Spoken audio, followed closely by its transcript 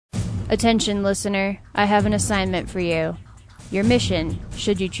Attention, listener, I have an assignment for you. Your mission,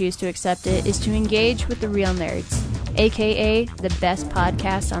 should you choose to accept it, is to engage with the Real Nerds, aka the best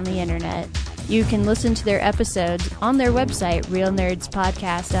podcast on the internet. You can listen to their episodes on their website,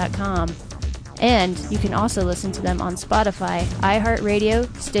 realnerdspodcast.com. And you can also listen to them on Spotify,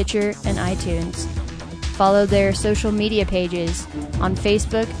 iHeartRadio, Stitcher, and iTunes. Follow their social media pages on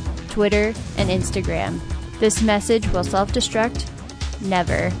Facebook, Twitter, and Instagram. This message will self-destruct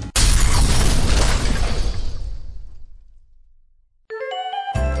never.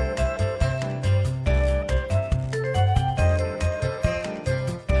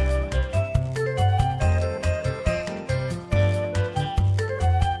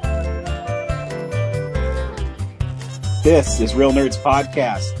 This is Real Nerds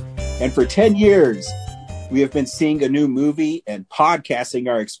Podcast, and for 10 years, we have been seeing a new movie and podcasting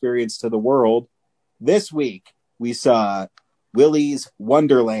our experience to the world. This week, we saw Willy's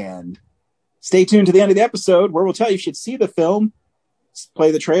Wonderland. Stay tuned to the end of the episode, where we'll tell you should see the film, play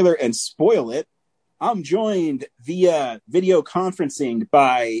the trailer, and spoil it. I'm joined via video conferencing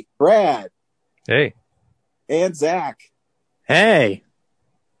by Brad. Hey. And Zach. Hey.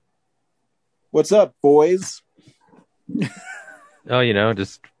 What's up, boys? Oh,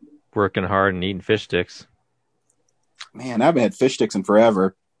 just working hard and eating fish sticks. Man, I haven't had fish sticks in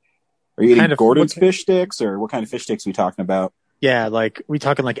forever. Are you eating Gordon's fish sticks, or what kind of fish sticks are we talking about? Yeah, we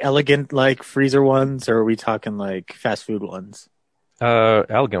talking elegant, freezer ones, or are we talking fast food ones?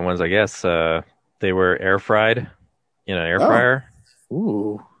 Elegant ones, I guess. They were air fried in an air fryer.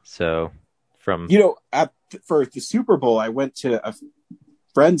 Ooh. So from... for the Super Bowl, I went to a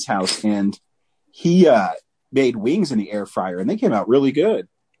friend's house, and he made wings in the air fryer, and they came out really good.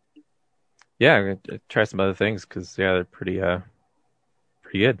 Yeah, I'm gonna try some other things because they're pretty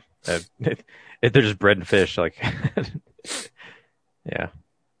good. They're just bread and fish, yeah.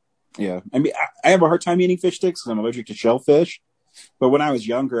 Yeah, I mean, I have a hard time eating fish sticks because I'm allergic to shellfish. But when I was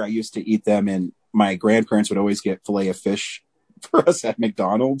younger, I used to eat them, and my grandparents would always get filet of fish for us at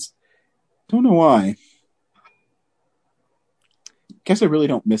McDonald's. Don't know why. Guess I really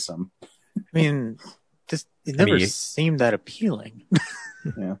don't miss them. I mean, it never seemed that appealing.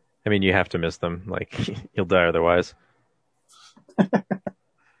 Yeah. I mean, you have to miss them. You'll die otherwise.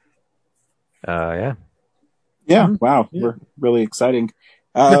 Yeah. Yeah. Wow. Yeah. We're really exciting.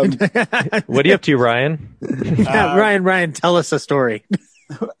 What are you up to, Ryan? Yeah, Ryan, tell us a story.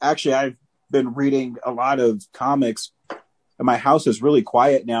 Actually, I've been reading a lot of comics. My house is really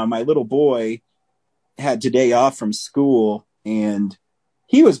quiet now. My little boy had today off from school, and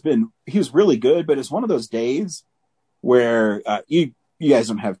he was really good, but it's one of those days where you guys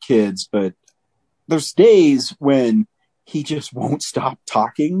don't have kids, but there's days when he just won't stop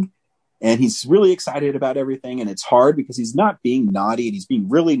talking, and he's really excited about everything, and it's hard because he's not being naughty, and he's being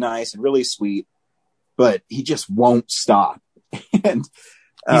really nice and really sweet, but he just won't stop. And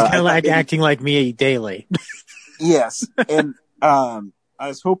he's kind of acting like me daily. Yes. And I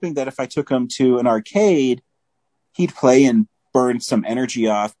was hoping that if I took him to an arcade, he'd play and burn some energy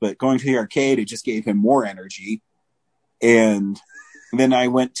off, but going to the arcade, it just gave him more energy. And then I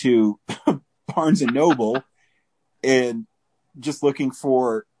went to Barnes and Noble and just looking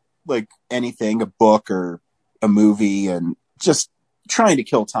for anything, a book or a movie, and just trying to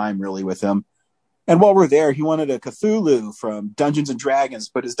kill time really with him. And while we're there, he wanted a Cthulhu from Dungeons and Dragons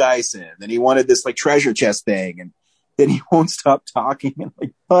to put his dice in. Then he wanted this treasure chest thing, and then he won't stop talking.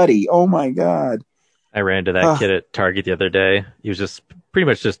 And buddy, oh my God. I ran to that kid at Target the other day. He was just pretty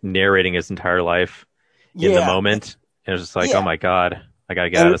much just narrating his entire life in the moment. And it was just oh my God, I got to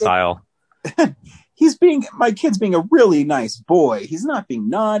get out of this aisle. My kid's being a really nice boy. He's not being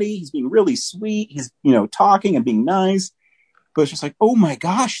naughty. He's being really sweet. He's, talking and being nice. But it's just oh my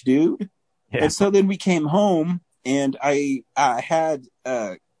gosh, dude. Yeah. And so then we came home, and I had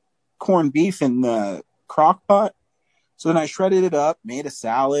corned beef in the crock pot. So then I shredded it up, made a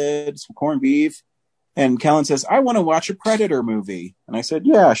salad, some corned beef. And Kellen says, I want to watch a Predator movie. And I said,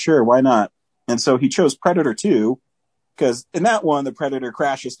 yeah, sure, why not? And so he chose Predator 2, because in that one, the Predator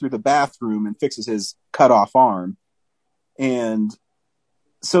crashes through the bathroom and fixes his cut off arm. And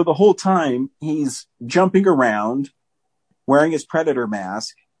so the whole time he's jumping around, wearing his Predator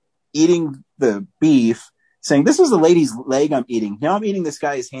mask, eating the beef, saying, this is the lady's leg I'm eating. Now I'm eating this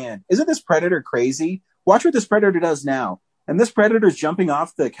guy's hand. Isn't this Predator crazy? Watch what this Predator does now. And this Predator's jumping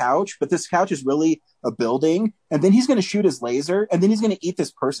off the couch, but this couch is really a building. And then he's going to shoot his laser, and then he's going to eat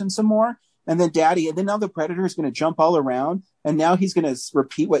this person some more. And then now the Predator is going to jump all around. And now he's going to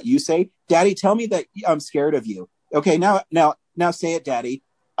repeat what you say. Daddy, tell me that I'm scared of you. Okay, now say it, Daddy.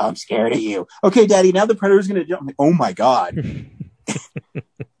 I'm scared of you. Okay, Daddy, now the Predator's going to jump. Oh my God.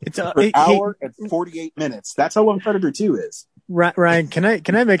 It's an hour and 48 minutes. That's how long Predator 2 is. Ryan, can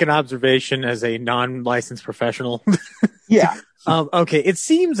I make an observation as a non-licensed professional? Yeah. Okay. It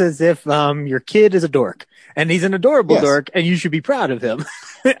seems as if your kid is a dork, and he's an adorable dork, and you should be proud of him.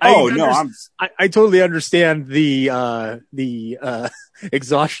 I totally understand the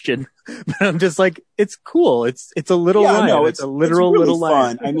exhaustion, but I'm just like, it's cool. It's a little Ryan. No, it's a literal really little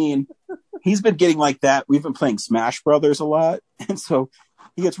fun. I mean, he's been getting like that. We've been playing Smash Brothers a lot, and so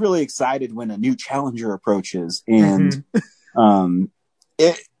he gets really excited when a new challenger approaches, and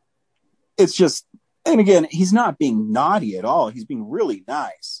it's just, and again, he's not being naughty at all. He's being really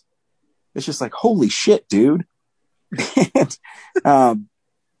nice. It's just like, holy shit, dude. And, and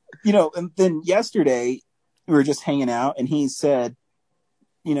then yesterday we were just hanging out and he said,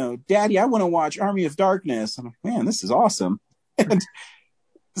 Daddy, I want to watch Army of Darkness. I'm like, man, this is awesome. And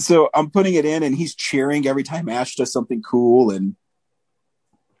so I'm putting it in and he's cheering every time Ash does something cool. And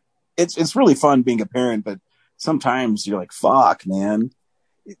it's really fun being a parent, but sometimes you're like, fuck, man.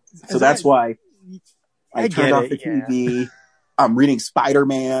 So that's why I turned off the TV. I'm reading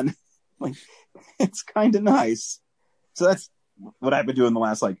Spider-Man. Like, it's kind of nice. So that's what I've been doing the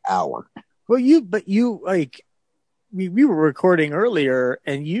last hour. Well, we were recording earlier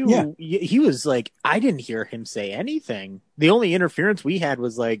and he was like, I didn't hear him say anything. The only interference we had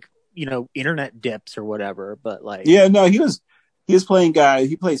was internet dips or whatever, but he was playing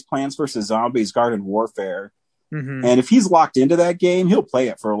he plays Plants vs. Zombies Garden Warfare. Mm-hmm. And if he's locked into that game, he'll play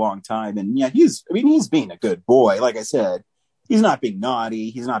it for a long time. And he's being a good boy. Like I said, he's not being naughty.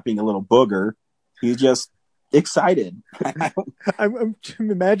 He's not being a little booger. He's just excited. I'm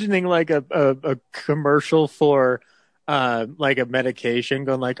imagining a commercial for a medication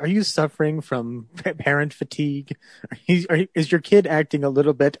going are you suffering from parent fatigue? Is your kid acting a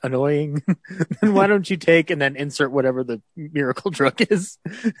little bit annoying? Then why don't you take and then insert whatever the miracle drug is?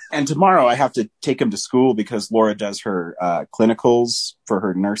 And tomorrow I have to take him to school because Laura does her clinicals for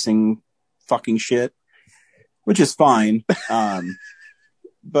her nursing fucking shit, which is fine.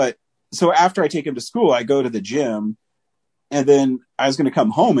 But so after I take him to school, I go to the gym and then I was going to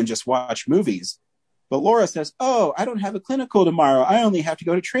come home and just watch movies. But Laura says, oh, I don't have a clinical tomorrow. I only have to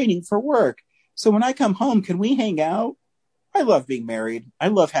go to training for work. So when I come home, can we hang out? I love being married. I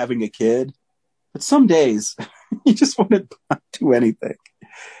love having a kid. But some days, you just want to not do anything.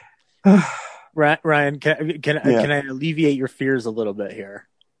 Ryan, can I alleviate your fears a little bit here?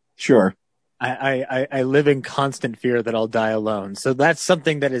 Sure. I live in constant fear that I'll die alone. So that's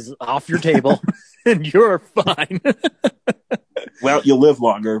something that is off your table, and you're fine. Well, you'll live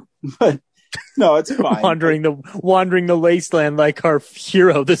longer, but... No, it's fine. Wandering the wasteland like our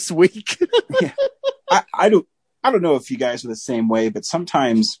hero this week. Yeah. I don't know if you guys are the same way, but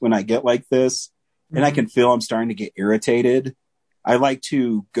sometimes when I get like this and I can feel I'm starting to get irritated, I like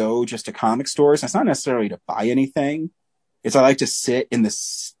to go just to comic stores. It's not necessarily to buy anything. I like to sit in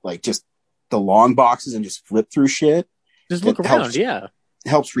this, just the long boxes and just flip through shit. Just look around. It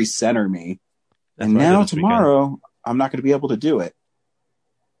helps recenter me. That's and now tomorrow, I'm not going to be able to do it.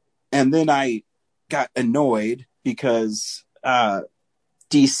 And then I got annoyed because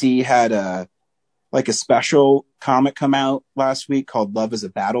DC had a special comic come out last week called Love is a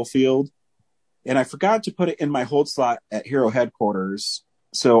Battlefield. And I forgot to put it in my hold slot at Hero headquarters.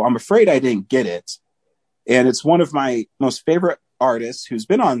 So I'm afraid I didn't get it. And it's one of my most favorite artists who's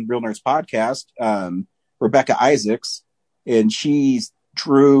been on Real Nerds podcast, Rebecca Isaacs. And she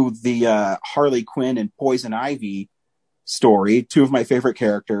drew the Harley Quinn and Poison Ivy story, two of my favorite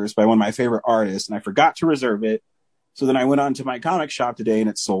characters by one of my favorite artists, and I forgot to reserve it. So then I went on to my comic shop today and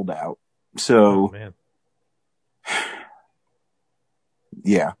it's sold out. So,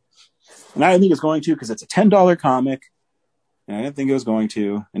 yeah. And I didn't think it's going to because it's a $10 comic, and I didn't think it was going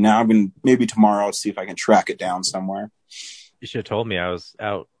to. And now maybe tomorrow I'll see if I can track it down somewhere. You should have told me I was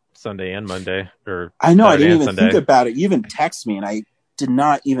out Sunday and Monday. I know, I didn't even think about it. You even text me and I did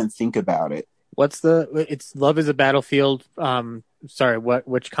not even think about it. It's Love is a Battlefield. Sorry,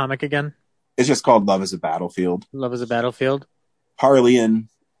 which comic again? It's just called Love is a Battlefield. Love is a Battlefield. Harley and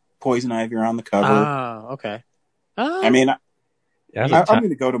Poison Ivy are on the cover. Oh, okay. I mean, I'm going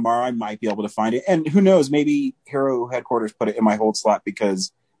to go tomorrow. I might be able to find it. And who knows, maybe Hero headquarters put it in my hold slot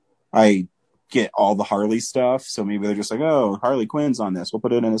because I get all the Harley stuff. So maybe they're just like, oh, Harley Quinn's on this. We'll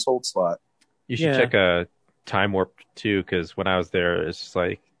put it in his hold slot. You should check a Time Warp too, because when I was there, it's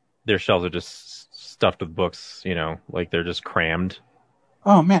just their shelves are just stuffed with books, they're just crammed.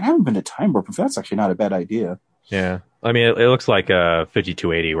 Oh man, I haven't been to Time Warp. That's actually not a bad idea. Yeah. I mean, it looks like a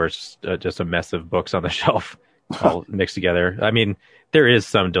 5280 where it's just a mess of books on the shelf all mixed together. I mean, there is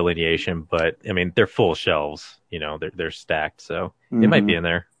some delineation, but I mean, they're full shelves, they're stacked. So it might be in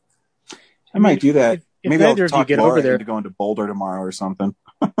there. I might do that. If Maybe I'll neither of you talk get Laura over there into going to Boulder tomorrow or something.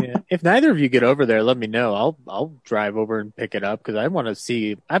 Yeah. If neither of you get over there, let me know. I'll drive over and pick it up because I want to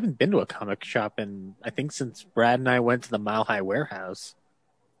see. I haven't been to a comic shop I think since Brad and I went to the Mile High Warehouse,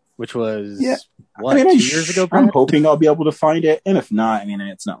 which was 2 years ago. Brad? I'm hoping I'll be able to find it, and if not, I mean,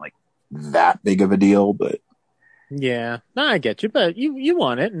 it's not like that big of a deal. But yeah, no, I get you. But you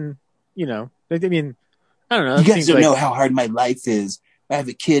want it, and I mean, I don't know. You guys don't know how hard my life is. I have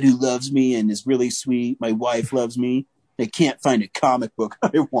a kid who loves me and is really sweet. My wife loves me. I can't find a comic book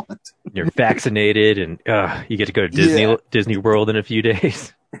I want. You're vaccinated, and you get to go to Disney World in a few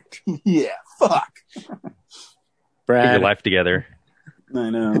days. Yeah, fuck. Brad, get your life together. I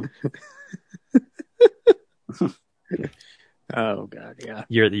know. Oh God, yeah.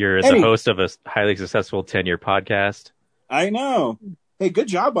 You're the host of a highly successful 10-year podcast. I know. Hey, good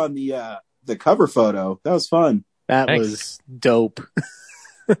job on the cover photo. That was fun. That was dope.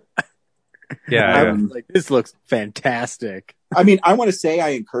 Yeah, like, this looks fantastic. I mean, I want to say I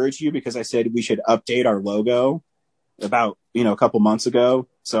encouraged you because I said we should update our logo about a couple months ago.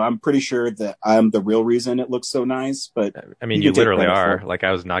 So I'm pretty sure that I'm the real reason it looks so nice. But I mean, you literally are. Like,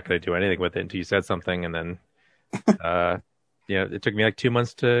 I was not going to do anything with it until you said something, and then it took me like 2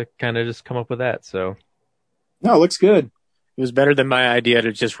 months to kind of just come up with that. So no, it looks good. It was better than my idea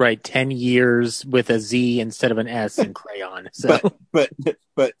to just write 10 years with a Z instead of an S in crayon. So. But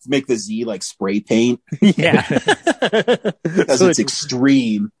make the Z like spray paint. Yeah. Because so it's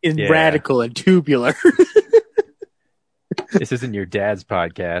extreme. Radical and tubular. This isn't your dad's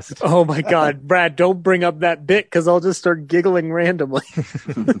podcast. Oh my God, Brad, don't bring up that bit because I'll just start giggling randomly.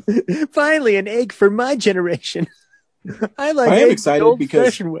 Finally, an egg for my generation. I am excited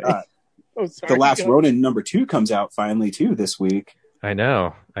because The Last Ronin #2 comes out finally too this week. I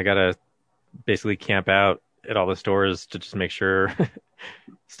know. I gotta basically camp out at all the stores to just make sure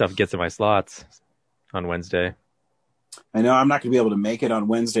stuff gets in my slots on Wednesday. I know I'm not gonna be able to make it on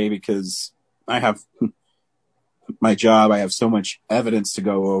Wednesday because I have my job. I have so much evidence to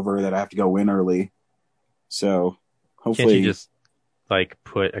go over that I have to go in early. So hopefully, can't you just like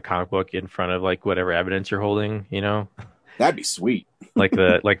put a comic book in front of like whatever evidence you're holding? That'd be sweet. Like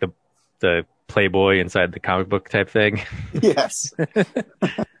the Playboy inside the comic book type thing. Yes.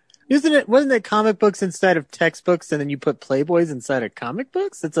 Wasn't it comic books inside of textbooks and then you put Playboys inside of comic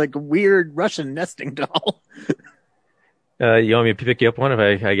books? It's like a weird Russian nesting doll. You want me to pick you up one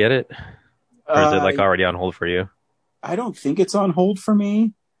if I get it? Or is it like already on hold for you? I don't think it's on hold for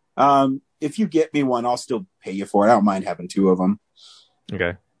me. If you get me one, I'll still pay you for it. I don't mind having 2 of them.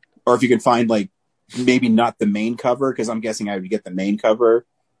 Okay. Or if you can find like maybe not the main cover, because I'm guessing I would get the main cover.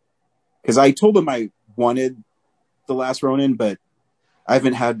 Because I told him I wanted The Last Ronin, but I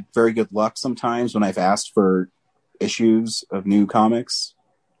haven't had very good luck sometimes when I've asked for issues of new comics.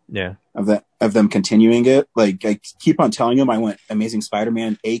 Yeah. Of them continuing it. Like, I keep on telling them I want Amazing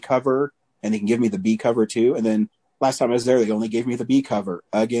Spider-Man A cover, and they can give me the B cover too. And then last time I was there, they only gave me the B cover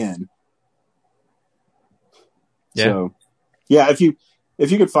again. Yeah. So, yeah, if you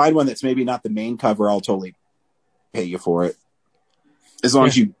could find one that's maybe not the main cover, I'll totally pay you for it. As long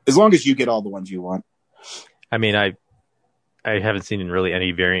as you get all the ones you want. I mean, I haven't seen really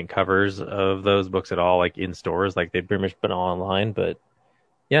any variant covers of those books at all, like in stores. Like they've pretty much been all online. But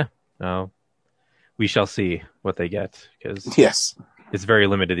yeah, we shall see what they get because yes, it's very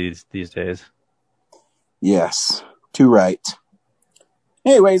limited these days. Yes, too right.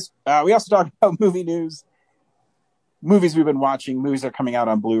 Anyways, we also talked about movie news, movies we've been watching, movies that are coming out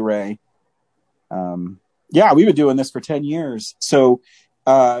on Blu-ray. Yeah, we've been doing this for 10 years. So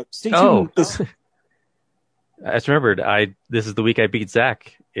stay tuned. I just remembered. This is the week I beat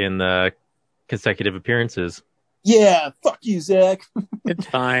Zach in consecutive appearances. Yeah, fuck you, Zach. It's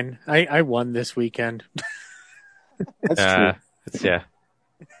fine. I won this weekend. That's true. Yeah.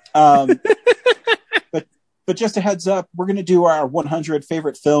 But just a heads up, we're going to do our 100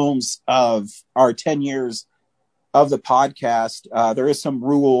 favorite films of our 10 years of the podcast. There is some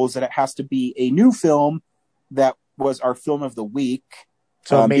rules that it has to be a new film that was our film of the week.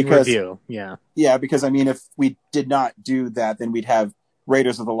 So main review, yeah. Yeah, because I mean, if we did not do that, then we'd have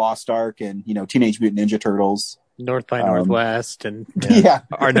Raiders of the Lost Ark and, Teenage Mutant Ninja Turtles. North by Northwest. And yeah.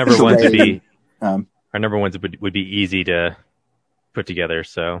 Our number ones would be would be easy to put together.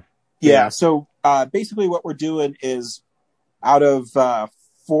 So yeah. So basically what we're doing is out of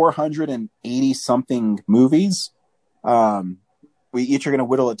 480 something movies, we each are going to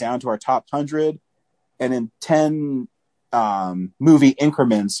whittle it down to our top 100. And in 10 movie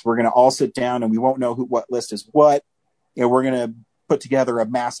increments, we're going to all sit down and we won't know what list is what. We're going to put together a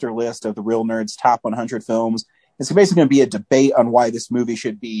master list of the Real Nerds top 100 films. It's basically going to be a debate on why this movie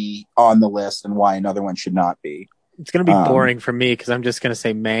should be on the list and why another one should not be. It's going to be boring for me because I'm just going to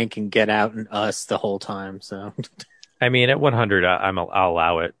say Mank and Get Out and Us the whole time. So, I mean, at 100, I'll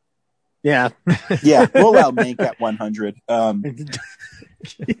allow it. yeah. Yeah, we'll allow Mank at 100.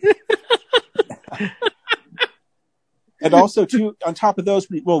 And also, too, on top of those,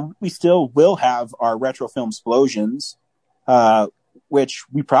 we still will have our retro film explosions, which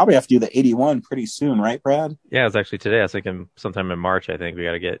we probably have to do the 81 pretty soon, right, Brad? Yeah, it was actually today. I was thinking sometime in March, I think we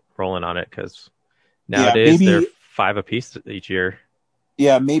got to get rolling on it because nowadays they're 5 apiece each year.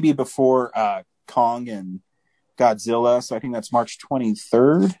 Yeah, maybe before Kong and Godzilla. So I think that's March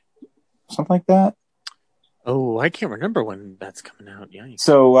 23rd, something like that. Oh, I can't remember when that's coming out. Yeah.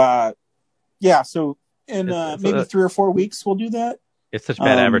 So, so in maybe 3 or 4 weeks, we'll do that. It's such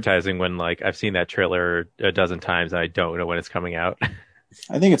bad advertising when, like, I've seen that trailer a dozen times and I don't know when it's coming out.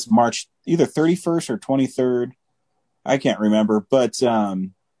 I think it's March either 31st or 23rd. I can't remember, but or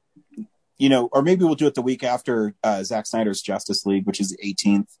maybe we'll do it the week after Zack Snyder's Justice League, which is the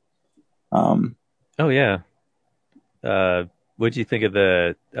 18th. Oh yeah. What'd you think of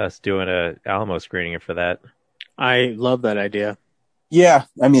us doing a Alamo screening for that? I love that idea. Yeah,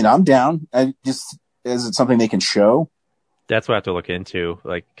 I mean, I'm down. Is it something they can show? That's what I have to look into,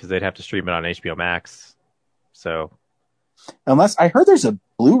 like, because they'd have to stream it on HBO Max. So, unless I heard there's a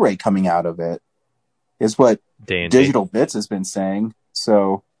Blu-ray coming out of it, is what Digital Bits has been saying.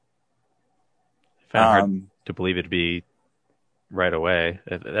 So, I found hard to believe it'd be right away.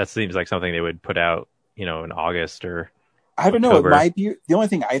 That seems like something they would put out, in August or I don't October. know. It might be. The only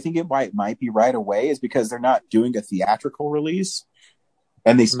thing I think it might be right away is because they're not doing a theatrical release.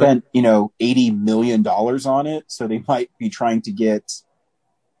 And they spent, $80 million on it. So they might be trying to get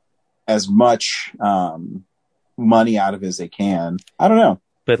as much money out of it as they can. I don't know.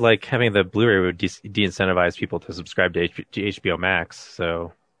 But, like, having the Blu-ray would de-incentivize people to subscribe to HBO Max.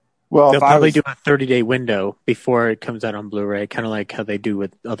 So, well, they'll probably do a 30-day window before it comes out on Blu-ray, kind of like how they do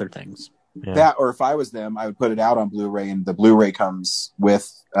with other things. Yeah. That, or if I was them, I would put it out on Blu-ray, and the Blu-ray comes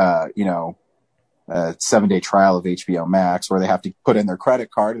with, a 7-day trial of HBO Max where they have to put in their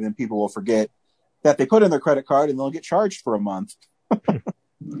credit card, and then people will forget that they put in their credit card and they'll get charged for a month.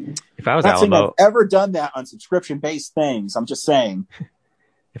 If I was Not saying Alamo, I've ever done that on subscription-based things. I'm just saying.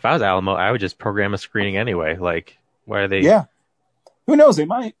 If I was Alamo, I would just program a screening anyway. Like, why are they? Yeah. Who knows? They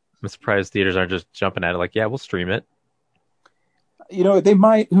might. I'm surprised theaters aren't just jumping at it. Like, yeah, we'll stream it. They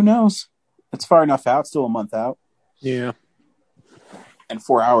might. Who knows? It's far enough out. Still a month out. Yeah. And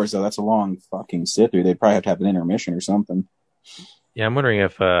 4 hours, though, that's a long fucking sit through. They'd probably have to have an intermission or something. Yeah, I'm wondering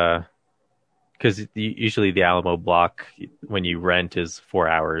if, because usually the Alamo block when you rent is 4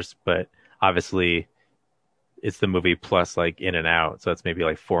 hours, but obviously it's the movie plus like in and out, so it's maybe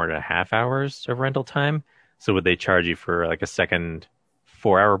like 4.5 hours of rental time. So would they charge you for like a second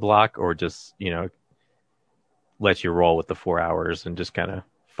 4-hour block, or just let you roll with the 4 hours and just kind of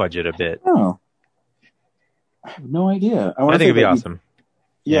fudge it a bit? Oh, I have no idea. I think it'd be awesome.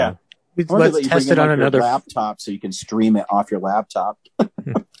 Yeah. Let's test it on another laptop so you can stream it off your laptop.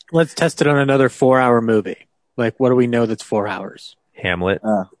 Let's test it on another 4-hour movie. Like, what do we know that's 4 hours? Hamlet.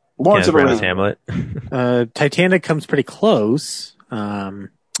 Lawrence of Arabia. Hamlet. Titanic comes pretty close.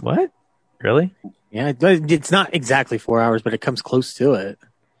 What? Really? Yeah, it's not exactly 4 hours, but it comes close to it.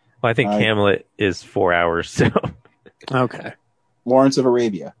 Well, I think Hamlet is 4 hours, so. Okay. Lawrence of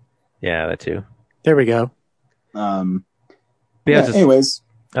Arabia. Yeah, that too. There we go. Anyways.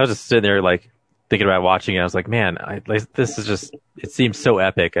 I was just sitting there, like, thinking about watching it. I was like, man, this is just, it seems so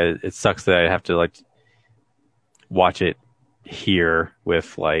epic. It sucks that I have to, like, watch it here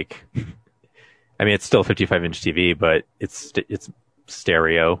with, like, I mean, it's still 55-inch TV, but it's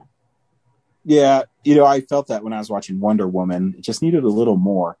stereo. Yeah, I felt that when I was watching Wonder Woman. It just needed a little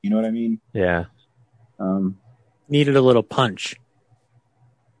more. You know what I mean? Yeah. Needed a little punch.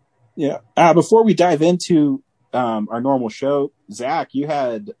 Yeah. Before we dive into our normal show, Zach, you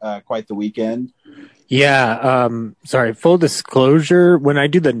had quite the weekend. Yeah. Sorry. Full disclosure. When I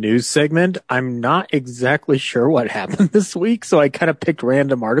do the news segment, I'm not exactly sure what happened this week, so I kind of picked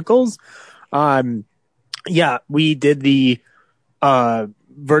random articles. Yeah, we did the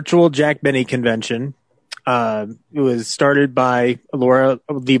virtual Jack Benny convention. It was started by Laura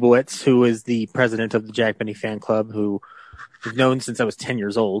Leibowitz, who is the president of the Jack Benny fan club, who I've known since I was 10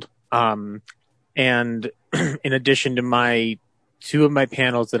 years old. And in addition to two of my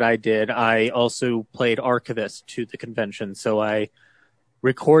panels that I did, I also played archivist to the convention. So I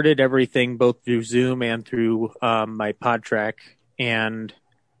recorded everything both through Zoom and through my PodTrack, and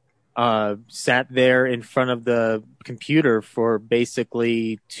sat there in front of the computer for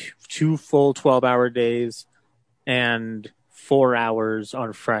basically two full 12-hour days and 4 hours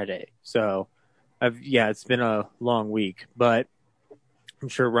on Friday. So, it's been a long week, but I'm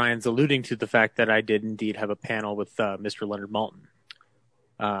sure Ryan's alluding to the fact that I did indeed have a panel with Mr. Leonard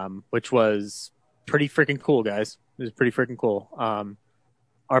Maltin, which was pretty freaking cool, guys. It was pretty freaking cool.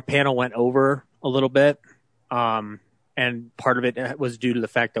 Our panel went over a little bit, and part of it was due to the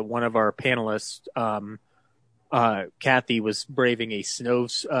fact that one of our panelists, Kathy, was braving a snow.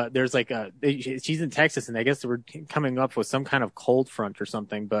 There's like she's in Texas, and I guess they were coming up with some kind of cold front or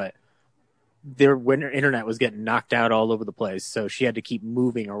something, but their internet was getting knocked out all over the place, so she had to keep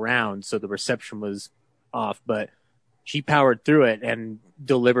moving around, so the reception was off. But she powered through it and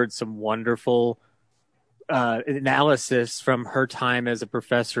delivered some wonderful analysis from her time as a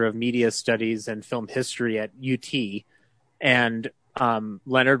professor of media studies and film history at UT. And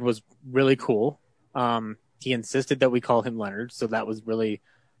Leonard was really cool. He insisted that we call him Leonard, so that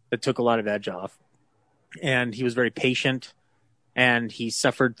took a lot of edge off. And he was very patient, and he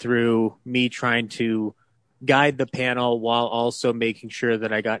suffered through me trying to guide the panel while also making sure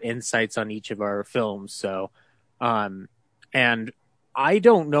that I got insights on each of our films. So, and I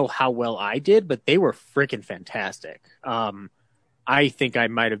don't know how well I did, but they were freaking fantastic. I think I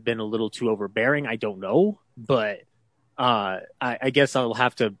might have been a little too overbearing. I don't know, but I guess I'll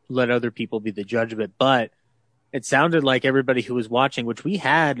have to let other people be the judge of it. But it sounded like everybody who was watching, which we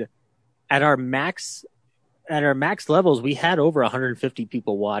had at our max levels, we had over 150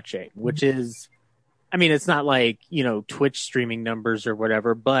 people watching, which is, I mean, it's not like, Twitch streaming numbers or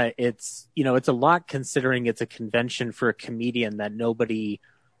whatever, but it's a lot considering it's a convention for a comedian that nobody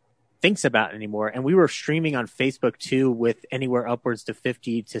thinks about anymore. And we were streaming on Facebook too, with anywhere upwards to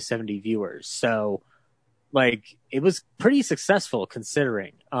 50 to 70 viewers. So like, it was pretty successful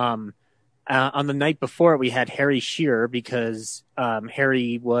considering. On the night before, we had Harry Shearer because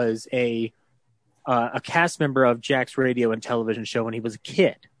Harry was a cast member of Jack's radio and television show when he was a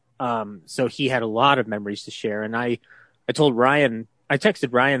kid. So he had a lot of memories to share. And I told Ryan, I texted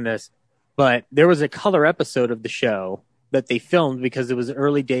Ryan this, but there was a color episode of the show that they filmed because it was the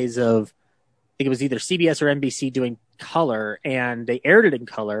early days of, I think it was either CBS or NBC doing color, and they aired it in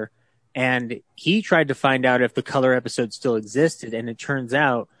color. And he tried to find out if the color episode still existed. And it turns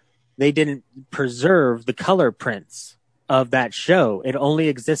out they didn't preserve the color prints of that show. It only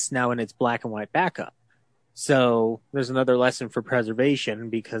exists now in its black and white backup. So there's another lesson for preservation,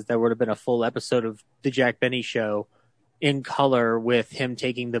 because there would have been a full episode of the Jack Benny Show in color with him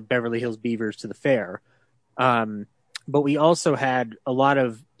taking the Beverly Hills Beavers to the fair. But we also had a lot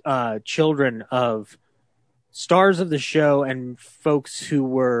of children of stars of the show and folks who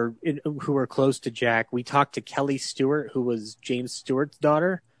were close to Jack. We talked to Kelly Stewart, who was James Stewart's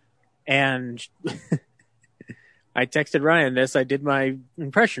daughter. And I texted Ryan this. I did my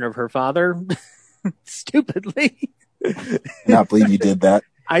impression of her father stupidly. I cannot believe you did that.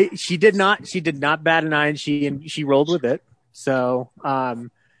 She did not bat an eye, and she rolled with it. So,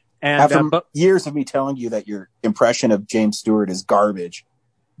 after years of me telling you that your impression of James Stewart is garbage.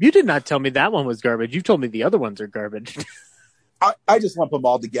 You did not tell me that one was garbage. You told me the other ones are garbage. I just lump them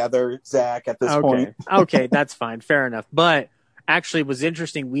all together, Zach, at this point. Okay, that's fine. Fair enough. But actually, it was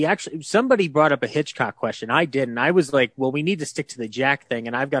interesting. Somebody brought up a Hitchcock question. I didn't. I was like, well, we need to stick to the Jack thing,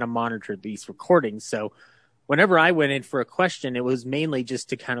 and I've got to monitor these recordings. So whenever I went in for a question, it was mainly just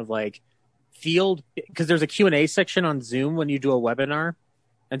to kind of like field, because there's a Q&A section on Zoom when you do a webinar.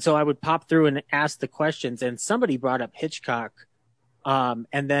 And so I would pop through and ask the questions, and somebody brought up Hitchcock. And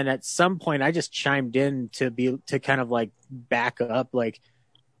then at some point I just chimed in to kind of like back up, like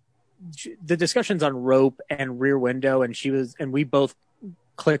the discussions on Rope and Rear Window. And we both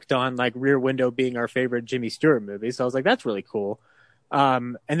clicked on like Rear Window being our favorite Jimmy Stewart movie. So I was like, that's really cool.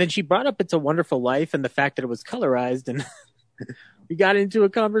 And then she brought up It's a Wonderful Life and the fact that it was colorized, and we got into a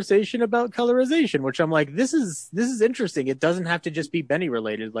conversation about colorization, which I'm like, this is interesting. It doesn't have to just be Benny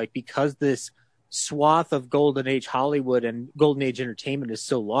related, like, because this swath of Golden Age Hollywood and Golden Age entertainment is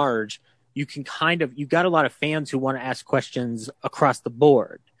so large, you got a lot of fans who want to ask questions across the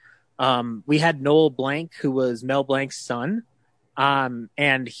board. We had Noel Blanc, who was Mel Blanc's son.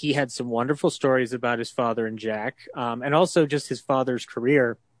 And he had some wonderful stories about his father and Jack, and also just his father's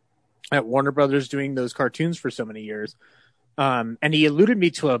career at Warner Brothers doing those cartoons for so many years. And he alluded me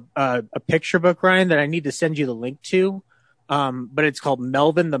to a picture book, Ryan, that I need to send you the link to. But it's called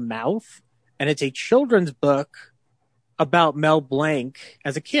Melvin the Mouth. And it's a children's book about Mel Blanc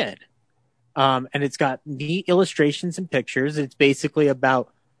as a kid. And it's got neat illustrations and pictures. It's basically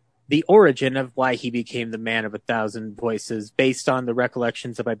about the origin of why he became the man of 1,000 voices based on the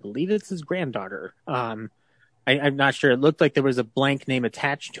recollections of, I believe it's his granddaughter. I'm not sure. It looked like there was a blank name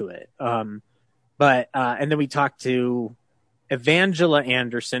attached to it. But But and then we talked to Evangela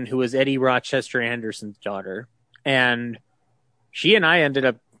Anderson, who was Eddie Rochester Anderson's daughter, and she and I ended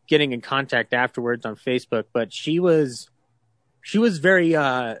up getting in contact afterwards on Facebook. But she was very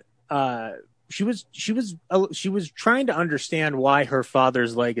she was trying to understand why her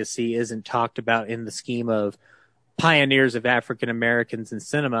father's legacy isn't talked about in the scheme of pioneers of African Americans in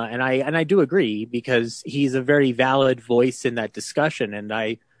cinema, and I do agree, because he's a very valid voice in that discussion. And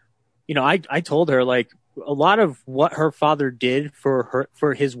I told her, like, a lot of what her father did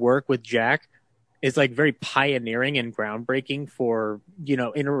for his work with Jack is like very pioneering and groundbreaking for,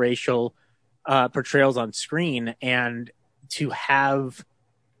 interracial portrayals on screen, and to have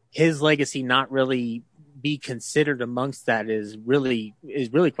his legacy not really be considered amongst that is really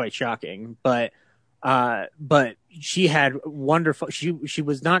quite shocking. But she had wonderful, she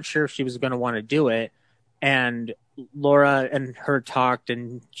was not sure if she was going to want to do it. And Laura and her talked,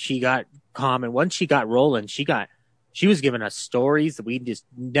 and she got calm. And once she got rolling, she was giving us stories that we just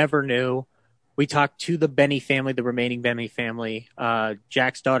never knew. We talked to the Benny family, the remaining Benny family.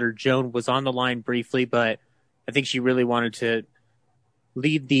 Jack's daughter, Joan, was on the line briefly, but I think she really wanted to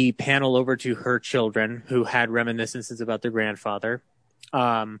lead the panel over to her children, who had reminiscences about their grandfather.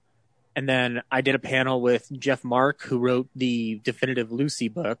 And then I did a panel with Jeff Mark, who wrote the definitive Lucy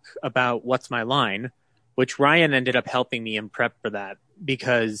book about What's My Line, which Ryan ended up helping me in prep for that,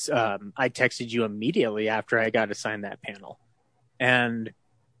 because I texted you immediately after I got assigned that panel. And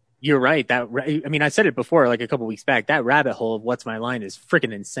you're right. I said it before, like a couple weeks back, that rabbit hole of What's My Line is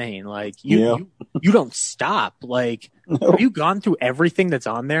freaking insane. Like you don't stop. Like, No. have you gone through everything that's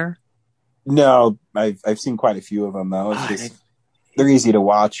on there? No, I've seen quite a few of them though. They're easy to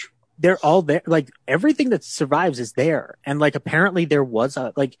watch. They're all there. Like, everything that survives is there. And like, apparently there was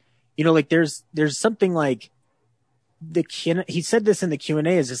there's something like he said this in the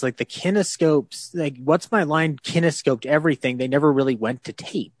Q&A, is just like the kinescopes, like What's My Line kinescoped everything. They never really went to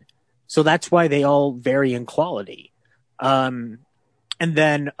tape. So that's why they all vary in quality. And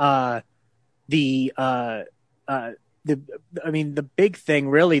then the big thing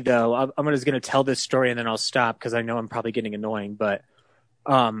really, though, I'm just going to tell this story and then I'll stop, because I know I'm probably getting annoying, but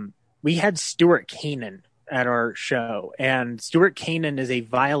we had Stuart Kanan at our show, and Stuart Kanan is a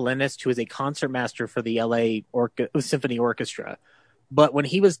violinist who is a concertmaster for the LA Symphony Orchestra. But when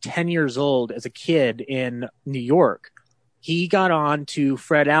he was 10 years old as a kid in New York, he got on to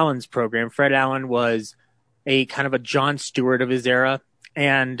Fred Allen's program. Fred Allen was a kind of a Jon Stewart of his era,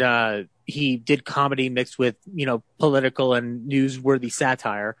 and he did comedy mixed with, political and newsworthy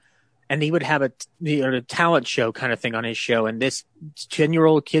satire. And he would have a talent show kind of thing on his show. And this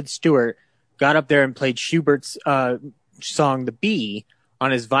 10-year-old kid, Stuart, got up there and played Schubert's song, The Bee,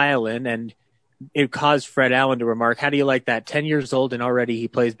 on his violin. And it caused Fred Allen to remark, "How do you like that? 10 years old and already he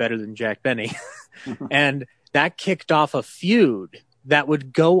plays better than Jack Benny." And that kicked off a feud that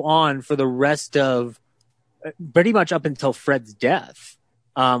would go on for the rest of pretty much up until Fred's death,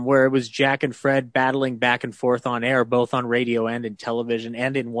 where it was Jack and Fred battling back and forth on air, both on radio and in television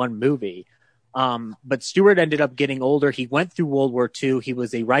and in one movie. But Stewart ended up getting older. He went through World War II. He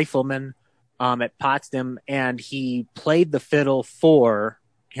was a rifleman at Potsdam, and he played the fiddle for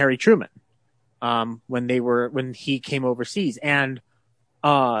Harry Truman when he came overseas. And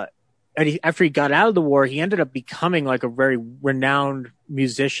after he got out of the war, he ended up becoming like a very renowned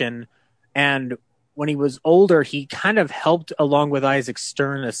musician. And when he was older, he kind of helped, along with Isaac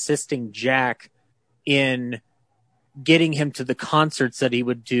Stern, assisting Jack in getting him to the concerts that he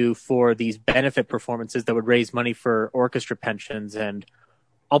would do for these benefit performances that would raise money for orchestra pensions. And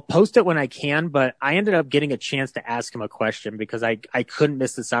I'll post it when I can, but I ended up getting a chance to ask him a question, because I couldn't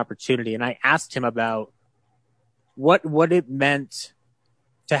miss this opportunity. And I asked him about what it meant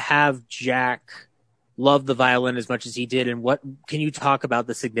to have Jack love the violin as much as he did, and what can you talk about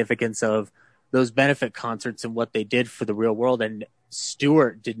the significance of those benefit concerts and what they did for the real world. And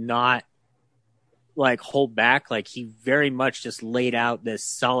Stewart did not hold back. Like, he very much just laid out this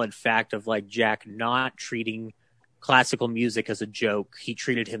solid fact of Jack not treating classical music as a joke. He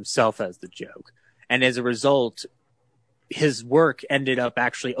treated himself as the joke. And as a result, his work ended up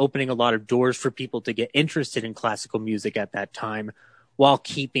actually opening a lot of doors for people to get interested in classical music at that time, while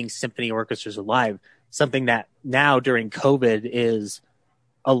keeping symphony orchestras alive. Something that now during COVID is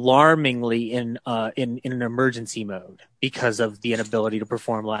alarmingly in an emergency mode because of the inability to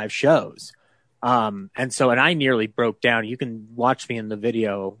perform live shows. And I nearly broke down. You can watch me in the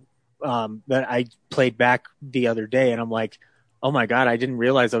video that I played back the other day, and I'm like, oh my God, I didn't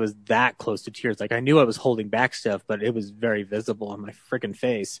realize I was that close to tears. I knew I was holding back stuff, but it was very visible on my freaking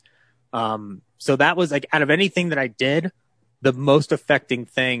face. So that was out of anything that I did, the most affecting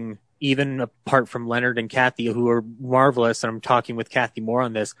thing even apart from Leonard and Kathy, who are marvelous, and I'm talking with Kathy more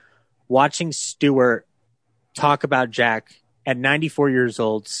on this, watching Stuart talk about Jack at 94 years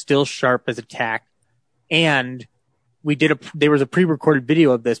old, still sharp as a tack. And there was a pre-recorded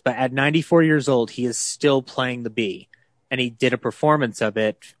video of this, but at 94 years old, he is still playing the bee. And he did a performance of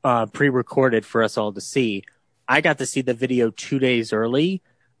it, pre-recorded for us all to see. I got to see the video 2 days early,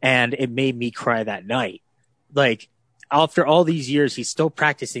 and it made me cry that night. Like, after all these years, he's still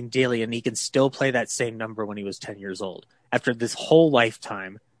practicing daily, and he can still play that same number when he was 10 years old. After this whole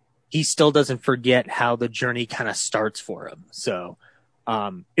lifetime, he still doesn't forget how the journey kind of starts for him. So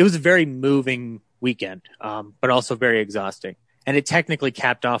it was a very moving weekend, but also very exhausting. And it technically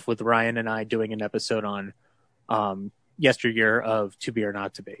capped off with Ryan and I doing an episode on yesteryear of To Be or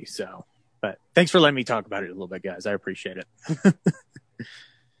Not to Be. So, but thanks for letting me talk about it a little bit, guys. I appreciate it.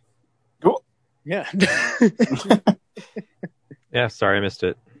 Cool. Yeah. Yeah, sorry I missed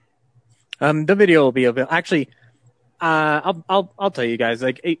it. The video will be available. Actually, I'll tell you guys.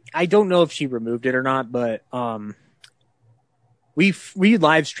 Like, I don't know if she removed it or not, but we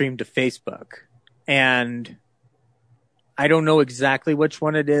live streamed to Facebook, and I don't know exactly which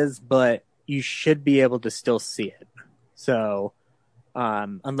one it is, but you should be able to still see it. So,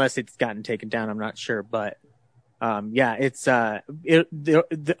 unless it's gotten taken down, I'm not sure, but yeah, it's I'm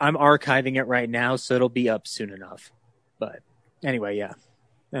archiving it right now, so it'll be up soon enough. But anyway, yeah.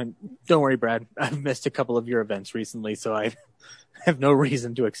 And don't worry, Brad, I've missed a couple of your events recently, so I have no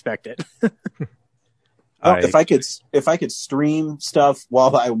reason to expect it. Well, if I could stream stuff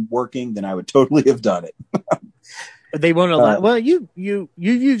while I'm working, then I would totally have done it. They won't allow. Well, you've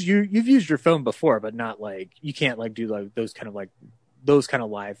used your phone before, but not like you can't like do like those kind of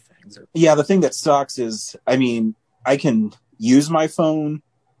live things. Yeah, the thing that sucks is, I mean, I can use my phone,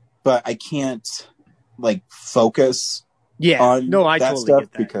 but I can't like focus. Yeah, on no, I that totally stuff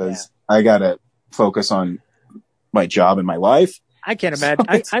get that, because I gotta focus on my job and my life. I can't imagine.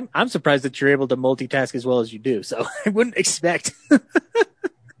 I'm surprised that you're able to multitask as well as you do. So I wouldn't expect.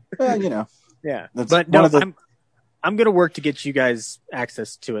 Well, you know, yeah, that's but no, I'm going to work to get you guys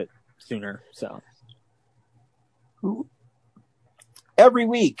access to it sooner. So every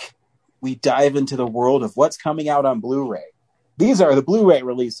week we dive into the world of what's coming out on Blu-ray. These are the Blu-ray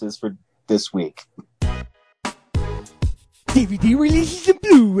releases for this week. DVD releases and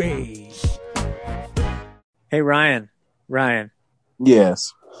Blu-rays. Hey, Ryan.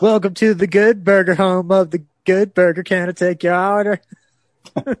 Yes. Welcome to the Good Burger, home of the Good Burger. Can I take your order?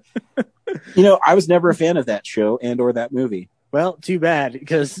 You know, I was never a fan of that show and or that movie. Well, too bad,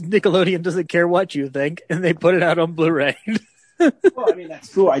 because Nickelodeon doesn't care what you think, and they put it out on Blu-ray. Well, I mean,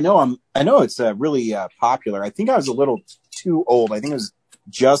 that's cool. I know it's really popular. I think I was a little too old. I think it was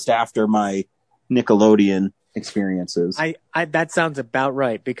just after my Nickelodeon experiences. I that sounds about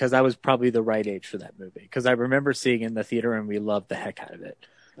right, because I was probably the right age for that movie, because I remember seeing it in the theater and we loved the heck out of it.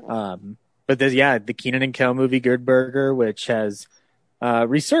 But the Kenan and Kel movie Good Burger, which has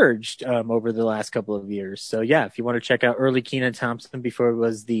resurged over the last couple of years. So yeah, if you want to check out early Kenan Thompson before it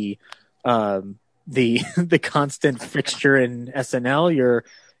was the constant fixture in SNL,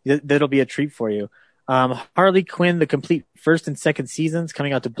 that'll be a treat for you. Harley Quinn, the complete first and second seasons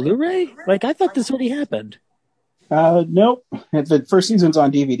coming out to Blu-ray. Like, I thought this already happened. Nope. The first season's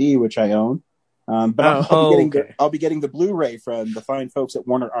on DVD, which I own. But I'll be getting the Blu-ray from the fine folks at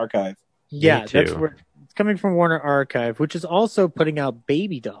Warner Archive. Yeah, that's where it's coming from, Warner Archive, which is also putting out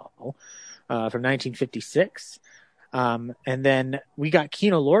Baby Doll from 1956. And then we got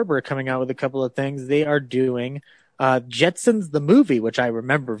Kino Lorber coming out with a couple of things. They are doing Jetsons the movie, which I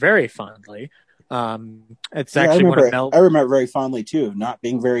remember very fondly. It's actually I remember very fondly too, not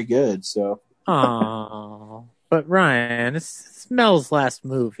being very good. So, oh, but Ryan, it's Mel's last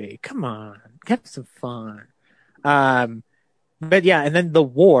movie. Come on, have some fun. But yeah, and then The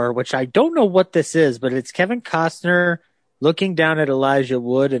War, which I don't know what this is, but it's Kevin Costner looking down at Elijah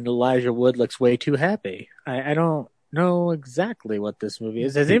Wood, and Elijah Wood looks way too happy. I don't know exactly what this movie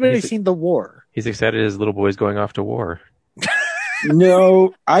is. Has anybody seen The War? He's excited his little boy's going off to war.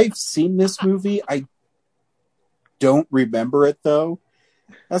 No, I've seen this movie. I don't remember it though.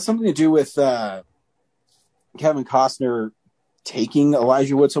 That's something to do with Kevin Costner taking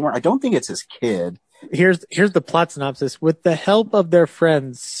Elijah Wood somewhere. I don't think it's his kid. Here's the plot synopsis. With the help of their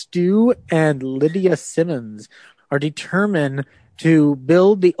friends Stu and Lydia Simmons are determined to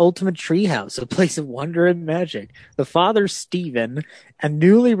build the ultimate treehouse, a place of wonder and magic. The father, Stephen, a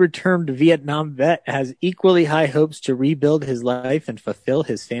newly returned Vietnam vet, has equally high hopes to rebuild his life and fulfill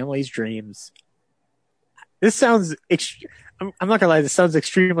his family's dreams. This sounds, I'm not gonna lie, this sounds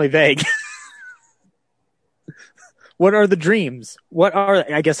extremely vague. What are the dreams?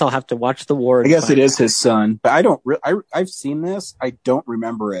 I guess I'll have to watch The War. I guess it is his son, but I don't. I've seen this. I don't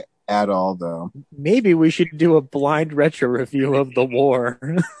remember it at all, though. Maybe we should do a blind retro review of The War.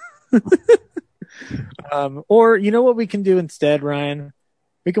 Or you know what we can do instead, Ryan?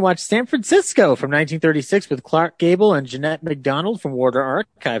 We can watch San Francisco from 1936 with Clark Gable and Jeanette MacDonald from Warder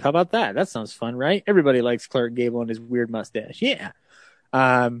Archive. How about that? That sounds fun, right? Everybody likes Clark Gable and his weird mustache. Yeah.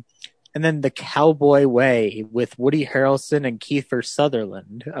 And then The Cowboy Way with Woody Harrelson and Kiefer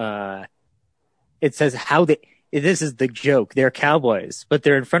Sutherland. It says this is the joke. They're cowboys, but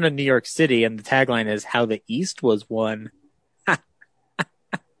they're in front of New York City, and the tagline is how the East was won.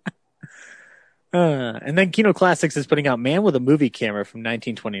 And then Kino Classics is putting out Man with a Movie Camera from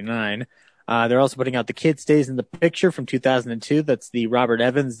 1929. They're also putting out The Kid Stays in the Picture from 2002. That's the Robert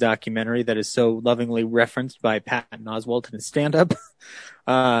Evans documentary that is so lovingly referenced by Patton Oswalt in his stand-up.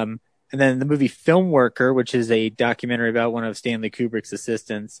 And then the movie Film Worker, which is a documentary about one of Stanley Kubrick's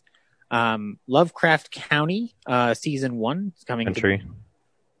assistants. Lovecraft County, season 1 is coming.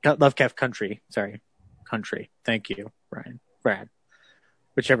 Lovecraft Country. Sorry. Country. Thank you, Ryan. Brad.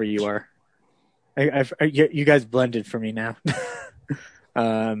 Whichever you are. You guys blended for me now.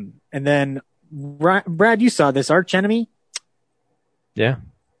 And then Brad, you saw this Arch Enemy? Yeah.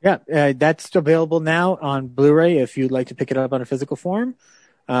 Yeah, that's available now on Blu-ray if you'd like to pick it up on a physical form.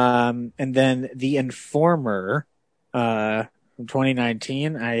 And then The Informer from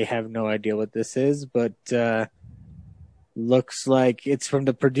 2019. I have no idea what this is, but looks like it's from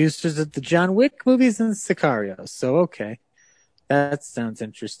the producers of the John Wick movies and Sicario. So, okay. That sounds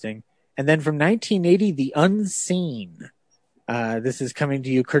interesting. And then from 1980, The Unseen. This is coming to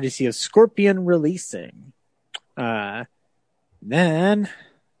you courtesy of Scorpion Releasing. Then,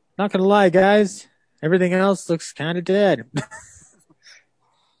 not gonna lie, guys, everything else looks kind of dead.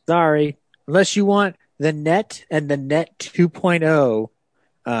 Sorry. Unless you want The Net and The Net 2.0.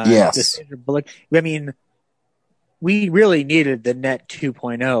 Yes. I mean, we really needed The Net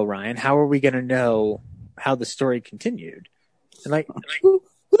 2.0, Ryan. How are we going to know how the story continued? And who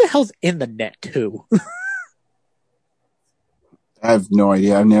the hell's in The Net 2? I have no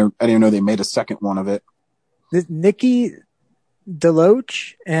idea. I didn't even know they made a second one of it. Nikki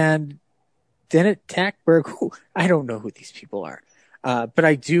DeLoach and Dennett Tackberg. I don't know who these people are. But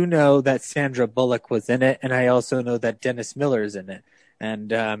I do know that Sandra Bullock was in it, and I also know that Dennis Miller is in it. And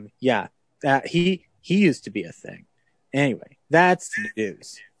that he used to be a thing. Anyway, that's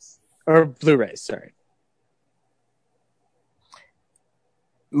news. Or Blu-rays, sorry.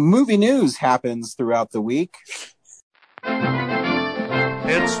 Movie news happens throughout the week.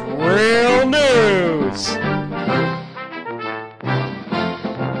 It's real news.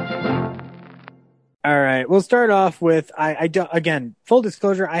 All right, we'll start off with again, full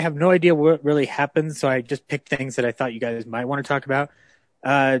disclosure, I have no idea what really happened, so I just picked things that I thought you guys might want to talk about.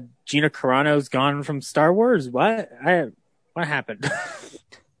 Gina Carano's gone from Star Wars. What happened?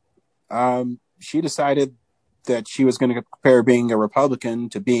 She decided that she was going to compare being a Republican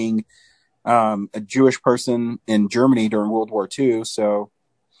to being a Jewish person in Germany during World War II. So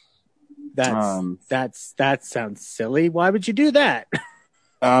that sounds silly. Why would you do that?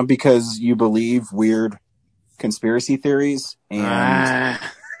 Because you believe weird conspiracy theories, and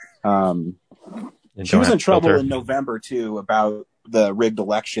she was in trouble in November too about the rigged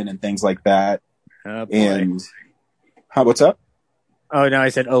election and things like that. Oh, boy. And what's up? Oh no, I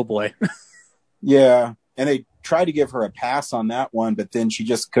said, oh boy. Yeah, and they tried to give her a pass on that one, but then she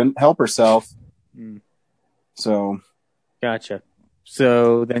just couldn't help herself. So, gotcha.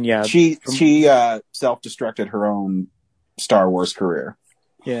 So then, yeah, she self-destructed her own Star Wars career.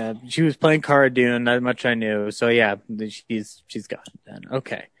 Yeah, she was playing Cara Dune. That much I knew. So yeah, she's gone then.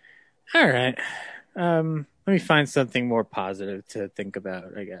 Okay, all right. Let me find something more positive to think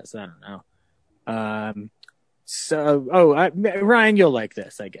about. I guess I don't know. Ryan, you'll like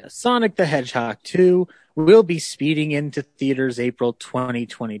this. I guess Sonic the Hedgehog 2 will be speeding into theaters April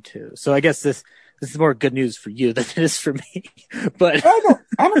 2022. So I guess this is more good news for you than it is for me. But I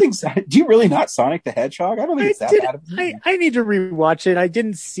don't think so. Do you really not Sonic the Hedgehog? I don't think it's that bad. I need to rewatch it. I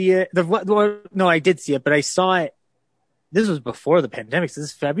didn't see it. No, I did see it, but I saw it. This was before the pandemic. So this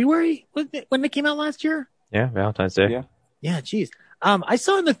is February when it came out last year. Yeah, Valentine's Day. Yeah. Geez. I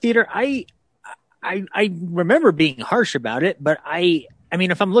saw it in the theater. I remember being harsh about it, but I mean,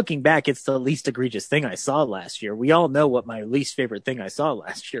 if I'm looking back, it's the least egregious thing I saw last year. We all know what my least favorite thing I saw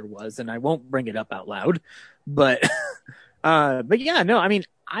last year was, and I won't bring it up out loud. But yeah, no, I mean,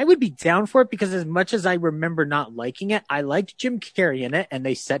 I would be down for it because as much as I remember not liking it, I liked Jim Carrey in it, and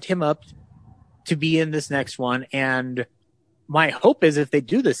they set him up to be in this next one. And my hope is if they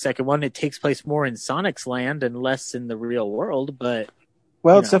do the second one, it takes place more in Sonic's land and less in the real world. But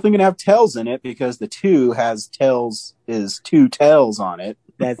well, it's definitely going to have Tails in it because the 2 has Tails is 2 tails on it.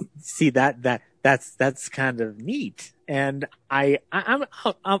 That's kind of neat. And I'm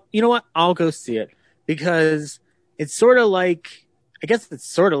you know what? I'll go see it because it's sort of like, I guess it's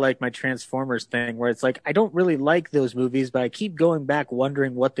sort of like my Transformers thing where it's like, I don't really like those movies, but I keep going back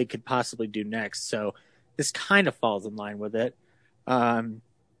wondering what they could possibly do next. So this kind of falls in line with it. And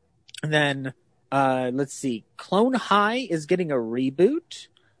then, let's see, Clone High is getting a reboot,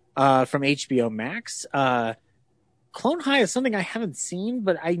 from HBO Max. Clone High is something I haven't seen,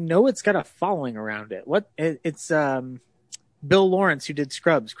 but I know it's got a following around it. It's Bill Lawrence, who did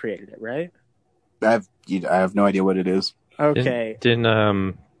Scrubs, created it, right? I have no idea what it is. Okay.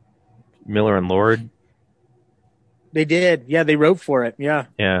 Didn't Miller and Lord? They did. Yeah, they wrote for it. Yeah.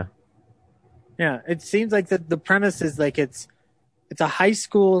 Yeah. Yeah. It seems like the premise is like it's a high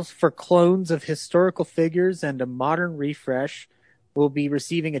school for clones of historical figures, and a modern refresh will be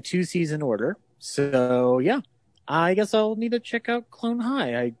receiving a 2-season order. So yeah, I guess I'll need to check out Clone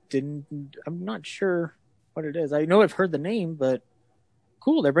High. I'm not sure what it is. I know I've heard the name, but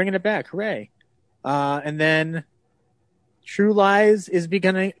cool. They're bringing it back. Hooray. And then True Lies is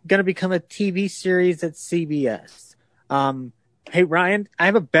going to become a TV series at CBS. Hey, Ryan, I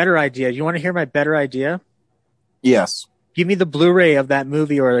have a better idea. Do you want to hear my better idea? Yes. Give me the Blu-ray of that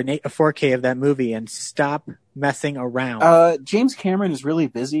movie or a 4K of that movie and stop messing around. James Cameron is really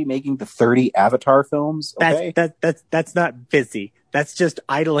busy making the 30 Avatar films. Okay? That's not busy. That's just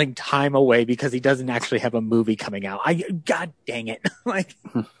idling time away because he doesn't actually have a movie coming out. God dang it. Like,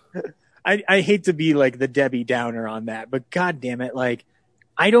 I hate to be like the Debbie Downer on that, but God damn it. Like,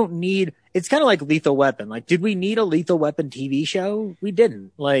 I don't need, it's kind of like Lethal Weapon. Like, did we need a Lethal Weapon TV show? We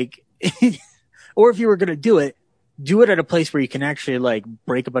didn't. Like, or if you were going to do it at a place where you can actually like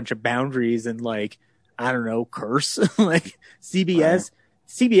break a bunch of boundaries and like, I don't know, curse. Like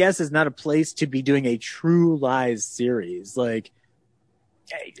CBS is not a place to be doing a True Lies series. Like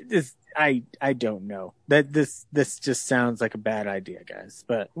I don't know that this just sounds like a bad idea, guys,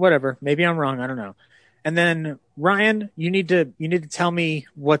 but whatever. Maybe I'm wrong. I don't know. And then Ryan, you need to tell me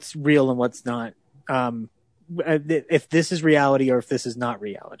what's real and what's not. If this is reality or if this is not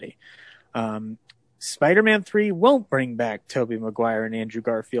reality. Spider-Man 3 won't bring back Tobey Maguire and Andrew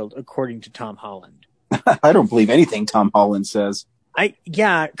Garfield, according to Tom Holland. I don't believe anything Tom Holland says.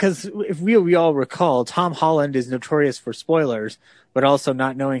 Because if we all recall, Tom Holland is notorious for spoilers, but also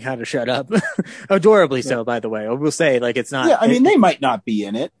not knowing how to shut up. Adorably so, by the way. I will say, like, it's not. Yeah, I mean, they might not be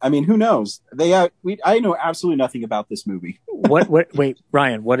in it. I mean, who knows? I know absolutely nothing about this movie. Wait,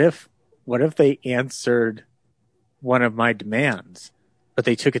 Ryan, what if they answered one of my demands, but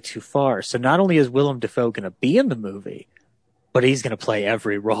they took it too far? So not only is Willem Dafoe going to be in the movie, but he's going to play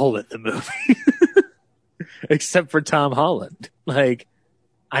every role in the movie. Except for Tom Holland. Like,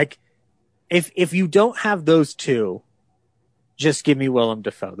 if you don't have those two, just give me Willem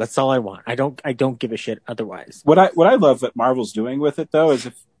Dafoe. That's all I want. I don't give a shit otherwise. What I love that Marvel's doing with it, though, is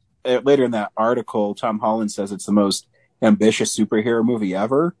if later in that article, Tom Holland says it's the most ambitious superhero movie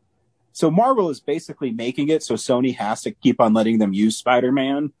ever. So Marvel is basically making it so Sony has to keep on letting them use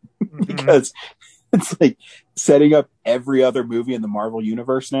Spider-Man because it's like setting up every other movie in the Marvel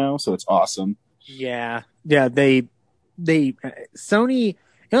universe now. So it's awesome. Yeah. Sony, you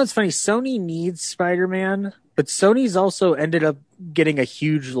know, it's funny. Sony needs Spider-Man, but Sony's also ended up getting a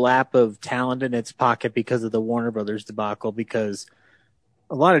huge lap of talent in its pocket because of the Warner Brothers debacle, because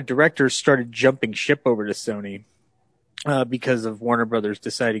a lot of directors started jumping ship over to Sony, because of Warner Brothers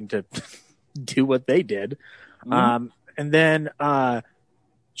deciding to do what they did. And then,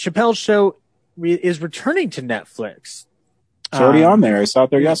 Chappelle's Show is returning to Netflix. It's already on there. I saw it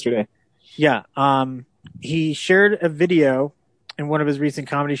there yesterday. Yeah. He shared a video in one of his recent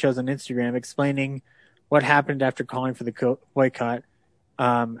comedy shows on Instagram explaining what happened after calling for the boycott.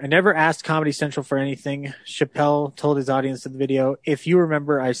 I never asked Comedy Central for anything. Chappelle told his audience in the video, "If you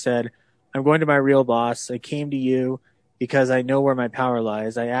remember, I said, I'm going to my real boss. I came to you because I know where my power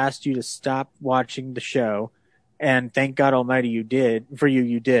lies. I asked you to stop watching the show. And thank God Almighty you did.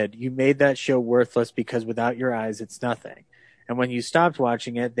 You made that show worthless because without your eyes, it's nothing. And when you stopped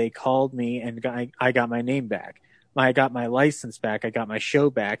watching it, they called me and I got my name back. I got my license back. I got my show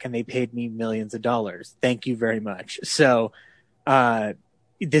back, and they paid me millions of dollars. Thank you very much." So,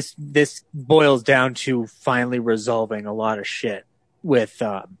 this boils down to finally resolving a lot of shit with,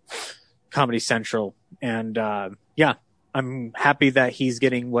 Comedy Central. And, yeah, I'm happy that he's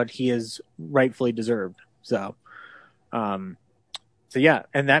getting what he has rightfully deserved. So, So yeah,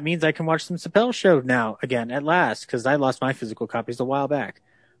 and that means I can watch some Chappelle Show now again at last, because I lost my physical copies a while back.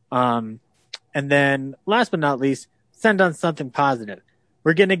 And then last but not least, send on something positive.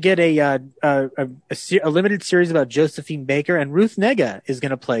 We're gonna get a limited series about Josephine Baker, and Ruth Negga is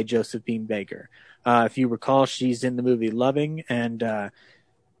gonna play Josephine Baker. If you recall, she's in the movie Loving, and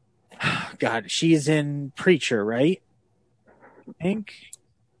God, she's in Preacher, right? I think.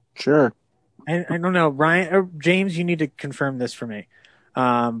 Sure. I don't know, Ryan or James, you need to confirm this for me.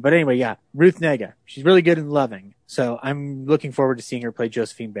 But anyway, yeah, Ruth Negga. She's really good in Loving. So I'm looking forward to seeing her play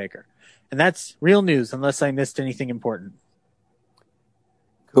Josephine Baker. And that's real news, unless I missed anything important.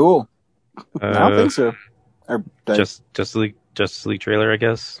 Cool. I don't think so. Justice League trailer, I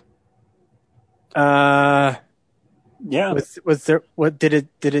guess. Yeah. Was there, what did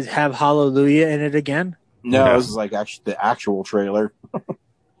it have Hallelujah in it again? No, this is like actually the actual trailer.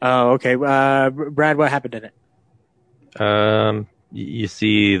 Oh, okay. Brad, what happened in it? You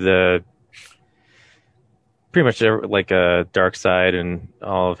see the pretty much like a Darkseid and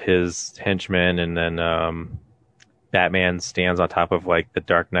all of his henchmen, and then Batman stands on top of like the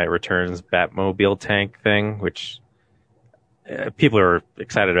Dark Knight Returns Batmobile tank thing, which people are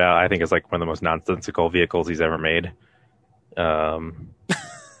excited about. I think is like one of the most nonsensical vehicles he's ever made.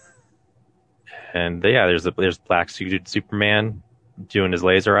 And yeah, there's black suited Superman doing his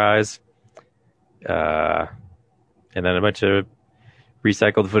laser eyes, and then a bunch of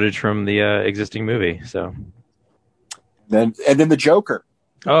recycled footage from the existing movie. So then the Joker.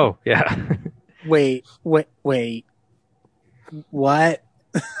 Oh yeah. Wait. What? Yeah,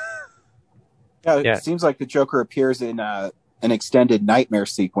 it seems like the Joker appears in an extended nightmare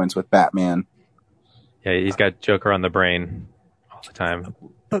sequence with Batman. Yeah, he's got Joker on the brain all the time.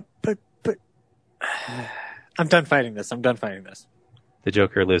 But I'm done fighting this. The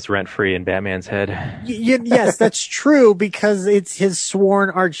Joker lives rent-free in Batman's head. Yes, that's true, because it's his sworn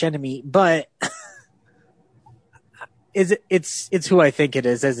archenemy, but it's who I think it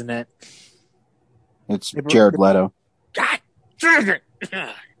is, isn't it? It's Jared Leto. God damn it!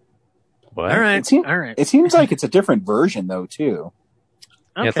 What? All right. All right. It seems like it's a different version though, too.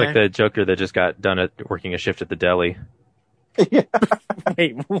 Yeah, it's like the Joker that just got done at working a shift at the deli. Yeah.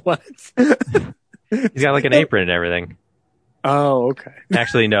 Wait, what? He's got like an apron and everything. Oh, okay.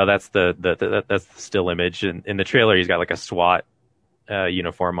 Actually, no, that's the that's the still image. In the trailer, he's got like a SWAT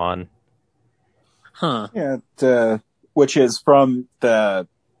uniform on. Huh. Yeah, which is from the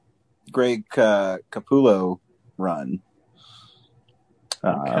Greg Capullo run.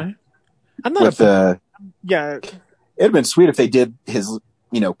 Okay. I'm not yeah. It'd have been sweet if they did his,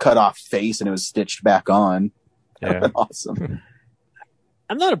 cut off face and it was stitched back on. That'd have been awesome.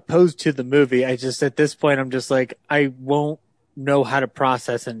 I'm not opposed to the movie. I just, at this point, I'm just like, I won't know how to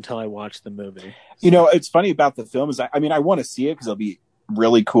process it until I watch the movie. It's funny about the film is, I want to see it because it'll be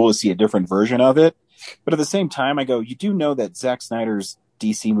really cool to see a different version of it. But at the same time, I go, you do know that Zack Snyder's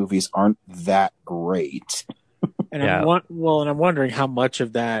DC movies aren't that great. And I'm wondering how much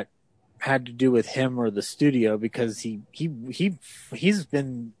of that had to do with him or the studio, because he's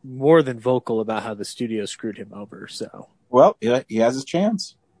been more than vocal about how the studio screwed him over. So, well, he has his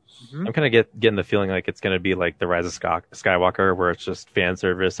chance. Mm-hmm. I'm kind of getting the feeling like it's going to be like the Rise of Skywalker, where it's just fan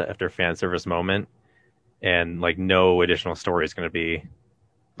service after fan service moment, and like no additional story is going to be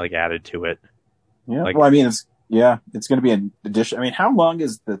like added to it. Yeah, it's going to be an addition. How long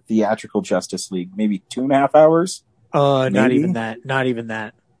is the theatrical Justice League? Maybe 2.5 hours? Not even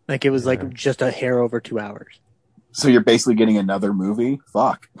that. Like, it was like just a hair over 2 hours. So you're basically getting another movie?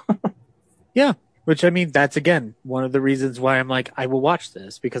 Fuck. Yeah. Which, that's, again, one of the reasons why I'm like, I will watch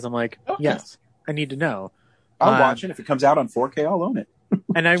this, because I'm like, yes, I need to know. I'll watch it. If it comes out on 4K, I'll own it.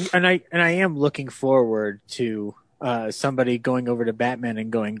 and I am looking forward to somebody going over to Batman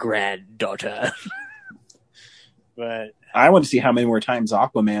and going, granddaughter. But I want to see how many more times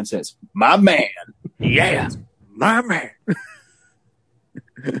Aquaman says, my man. Yeah, my man.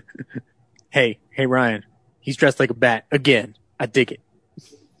 Hey, Ryan. He's dressed like a bat again. I dig it.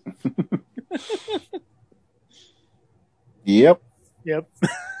 Yep.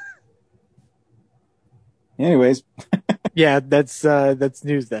 Anyways. Yeah, that's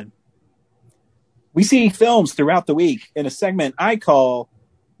news then. We see films throughout the week in a segment I call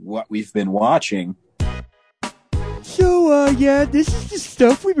What We've Been Watching. So, this is the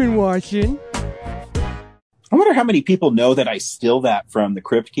stuff we've been watching. I wonder how many people know that I steal that from the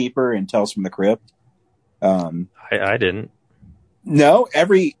Crypt Keeper and Tales from the Crypt. I didn't. No,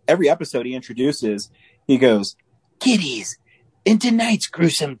 every episode he introduces, he goes, "Kiddies, in tonight's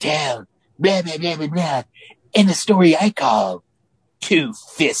gruesome tale, blah, blah, blah, blah, blah, in the story I call Two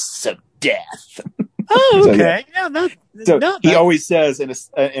Fists of Death." Oh, So, okay. Yeah, he always says in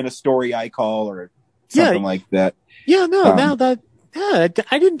a story I call or something like that. Yeah,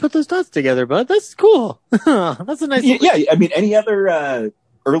 I didn't put those dots together, but that's cool. That's a nice. Yeah, I mean, any other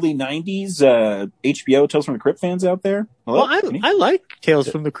early '90s HBO Tales from the Crypt fans out there? Hello? Well, I like Tales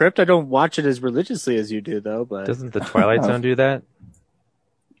from the Crypt. I don't watch it as religiously as you do, though. But Doesn't the Twilight Zone do that?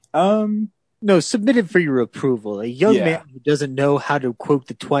 No, submitted for your approval. A young Yeah. man who doesn't know how to quote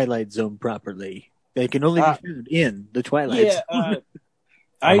the Twilight Zone properly. They can only be found in the Twilight Zone.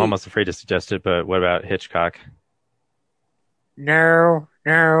 I'm almost afraid to suggest it, but what about Hitchcock? No,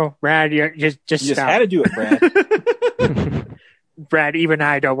 Brad, you just You stop. had to do it, Brad. Brad, even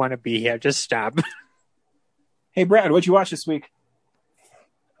I don't want to be here. Just stop. Hey, Brad, what'd you watch this week?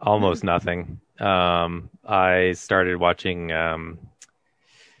 Almost nothing. I started watching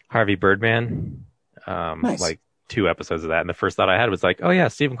Harvey Birdman, Nice. like 2 episodes of that, and the first thought I had was like, oh yeah,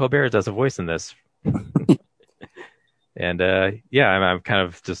 Stephen Colbert does a voice in this. And I've kind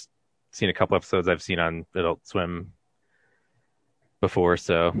of just seen a couple episodes I've seen on Adult Swim before,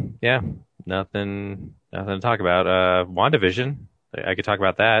 so yeah, nothing to talk about. WandaVision, I could talk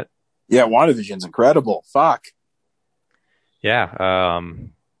about that. Yeah, WandaVision's incredible. Fuck. Yeah,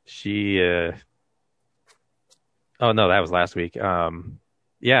 she. Oh no, that was last week.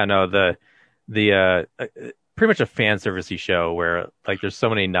 Yeah, no, the pretty much a fan servicey show where like there's so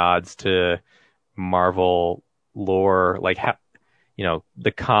many nods to Marvel lore, like how,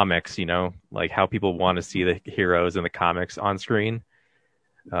 the comics, like how people want to see the heroes in the comics on screen.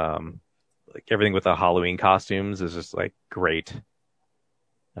 Like everything with the Halloween costumes is just like great.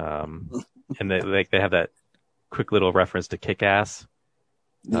 And they have that quick little reference to Kick-Ass.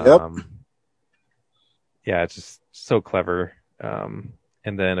 Yep. Yeah, it's just so clever. And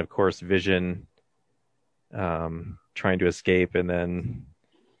then of course Vision trying to escape, and then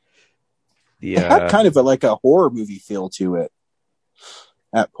It had kind of a horror movie feel to it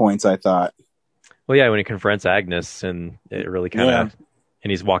at points, I thought. Well, yeah, when he confronts Agnes, and it really kind of,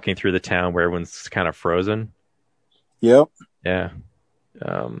 and he's walking through the town where everyone's kind of frozen. Yep. Yeah.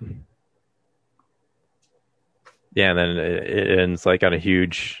 Yeah, and then it ends like on a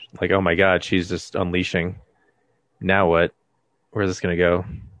huge, like, oh my God, she's just unleashing. Now what? Where's this going to go?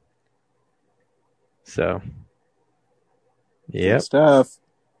 So, yeah. Good stuff.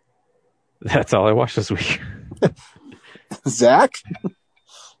 That's all I watched this week. Zach?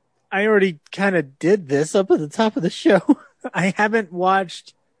 I already kind of did this up at the top of the show. I haven't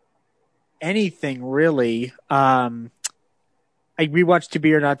watched anything really. I rewatched To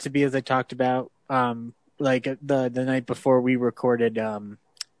Be or Not to Be, as I talked about, like the night before we recorded our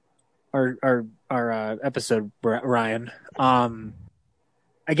episode, Ryan.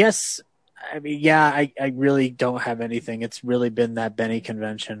 I guess, I mean, yeah, I really don't have anything. It's really been that Benny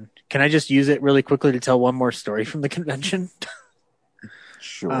convention. Can I just use it really quickly to tell one more story from the convention?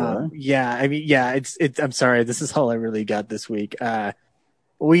 Sure. Yeah, I mean, yeah, it's. I'm sorry, this is all I really got this week.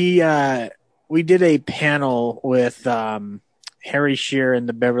 We did a panel with Harry Shearer and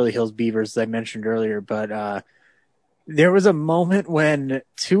the Beverly Hills Beavers, as I mentioned earlier, but there was a moment when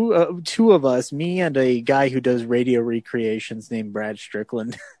two of us, me and a guy who does radio recreations named Brad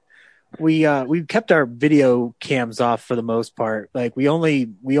Strickland, we kept our video cams off for the most part. Like we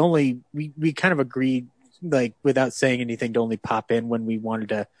kind of agreed, like without saying anything, to only pop in when we wanted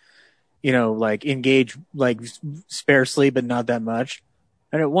to, like engage like sparsely, but not that much.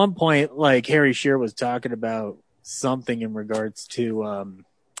 And at one point, like Harry Shearer was talking about something in regards to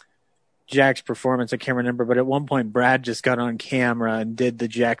Jack's performance. I can't remember, but at one point Brad just got on camera and did the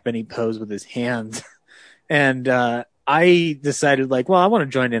Jack Benny pose with his hands. And I decided, like, well, I want to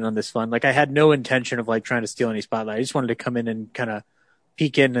join in on this fun. Like I had no intention of like trying to steal any spotlight. I just wanted to come in and kind of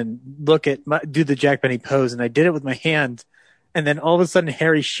peek in and do the Jack Benny pose. And I did it with my hand. And then all of a sudden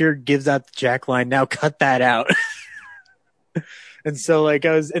Harry Shearer gives out the Jack line, "Now cut that out." And so like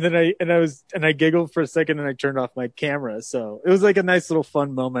I giggled for a second and I turned off my camera. So it was like a nice little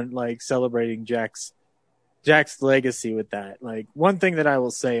fun moment, like celebrating Jack's legacy with that. Like one thing that I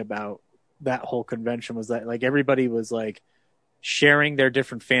will say about that whole convention was that like everybody was like sharing their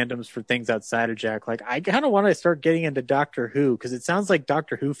different fandoms for things outside of Jack. Like I kind of want to start getting into Doctor Who, because it sounds like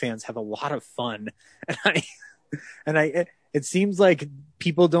Doctor Who fans have a lot of fun. And it seems like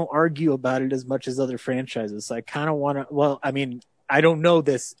people don't argue about it as much as other franchises. So I kind of want to, well, I mean, I don't know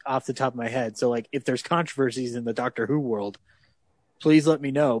this off the top of my head. So like if there's controversies in the Doctor Who world, please let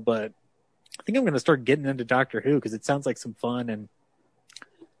me know. But I think I'm going to start getting into Doctor Who because it sounds like some fun, and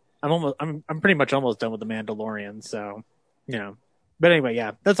I'm pretty much almost done with The Mandalorian. So, but anyway,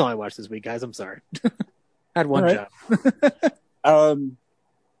 yeah, that's all I watched this week, guys. I'm sorry. I had one job.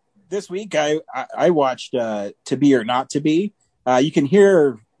 this week I watched To Be or Not to Be. You can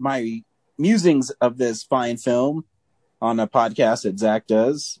hear my musings of this fine film on a podcast that Zach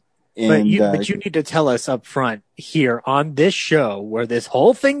does. And, but you need to tell us up front here on this show where this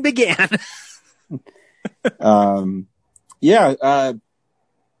whole thing began. To Be or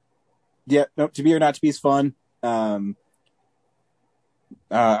Not to Be is fun. I'm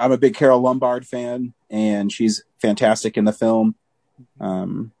a big Carol Lombard fan, and she's fantastic in the film.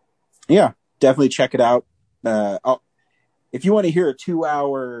 Definitely check it out. If you want to hear a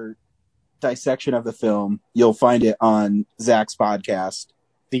 2-hour dissection of the film, you'll find it on Zach's podcast.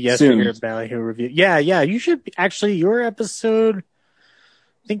 The Yesteryear Ballyhoo review. Yeah. You should actually, your episode,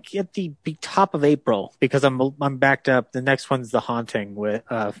 I think at the top of April, because I'm backed up. The next one's The Haunting with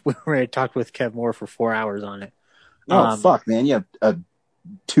where I talked with Kev Moore for 4 hours on it. Fuck, man! You have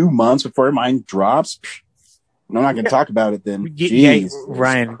 2 months before mine drops. I'm not going to talk about it then. Jeez,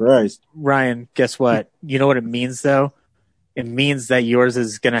 Ryan, guess what? You know what it means though? It means that yours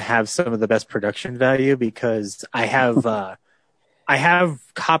is going to have some of the best production value because I have I have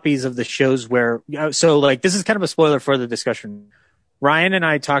copies of the shows where so like this is kind of a spoiler for the discussion. Ryan and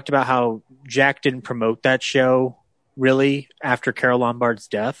I talked about how Jack didn't promote that show really after Carol Lombard's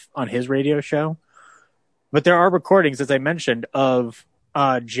death on his radio show. But there are recordings, as I mentioned, of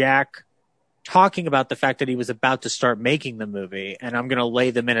Jack talking about the fact that he was about to start making the movie, and I'm going to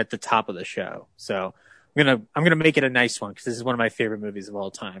lay them in at the top of the show. So I'm gonna make it a nice one because this is one of my favorite movies of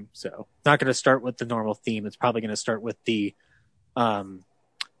all time. So it's not going to start with the normal theme. It's probably going to start with the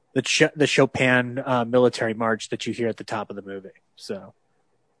Chopin military march that you hear at the top of the movie. So,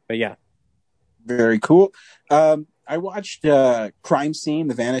 but yeah, very cool. I watched Crime Scene: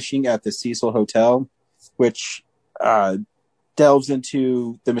 The Vanishing at the Cecil Hotel, which delves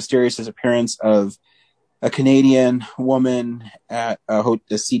into the mysterious disappearance of a Canadian woman at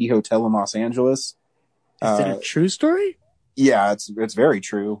a seedy hotel in Los Angeles. Is it a true story? Yeah, it's very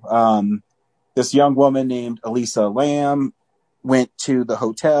true. This young woman named Elisa Lam went to the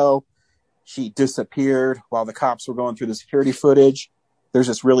hotel. She disappeared while the cops were going through the security footage. There's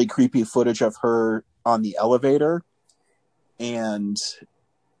this really creepy footage of her on the elevator, and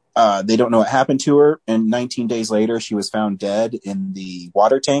they don't know what happened to her. And 19 days later, she was found dead in the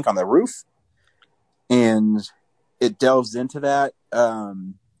water tank on the roof. And it delves into that,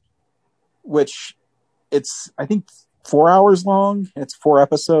 which it's, I think, 4 hours long. It's 4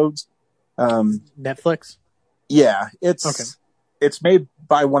 episodes. Netflix? Yeah, it's made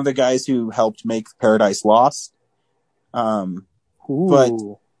by one of the guys who helped make Paradise Lost. But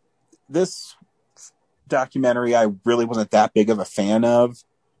this documentary I really wasn't that big of a fan of,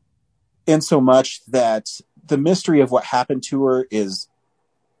 in so much that the mystery of what happened to her is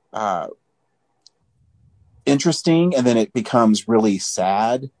interesting, and then it becomes really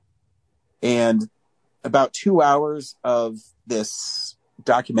sad. And about 2 hours of this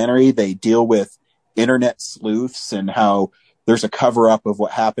documentary, they deal with internet sleuths and how there's a cover-up of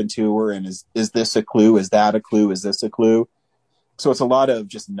what happened to her, and is this a clue? Is that a clue? Is this a clue? So it's a lot of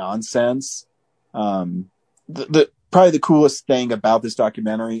just nonsense. Probably the coolest thing about this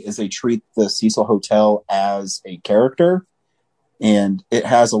documentary is they treat the Cecil Hotel as a character, and it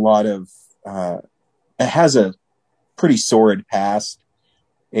has a lot of it has a pretty sordid past,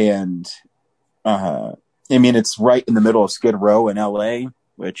 and I mean, it's right in the middle of Skid Row in LA,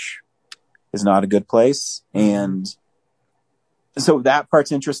 which is not a good place. And so that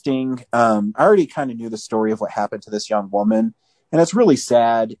part's interesting. I already kind of knew the story of what happened to this young woman, and it's really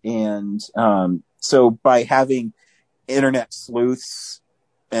sad. And so by having internet sleuths,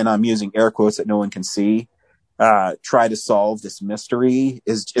 and I'm using air quotes that no one can see, try to solve this mystery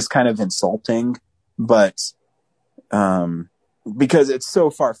is kind of insulting, but because it's so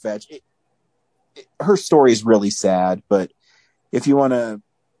far-fetched. Her story is really sad, but if you want to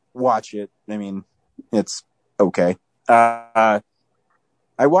watch it, I mean, it's okay. I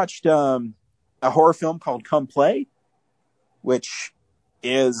watched a horror film called Come Play, which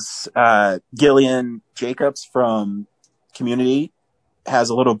is Gillian Jacobs from Community has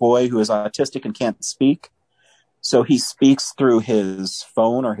a little boy who is autistic and can't speak. So he speaks through his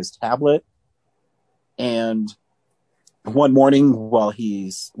phone or his tablet. And one morning while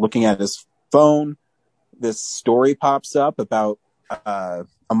he's looking at his phone, this story pops up about a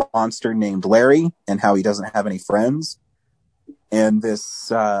monster named Larry and how he doesn't have any friends. And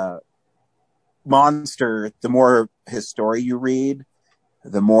this monster, the more his story you read,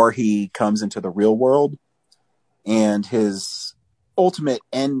 the more he comes into the real world. And his ultimate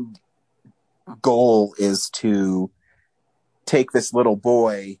end goal is to take this little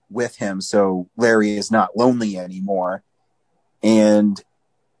boy with him so Larry is not lonely anymore. And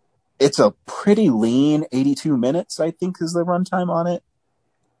it's a pretty lean 82 minutes, I think, is the runtime on it.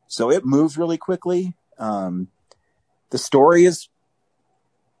 So it moves really quickly. The story is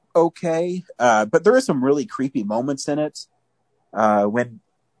okay, but there are some really creepy moments in it. When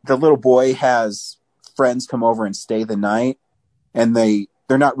the little boy has friends come over and stay the night, and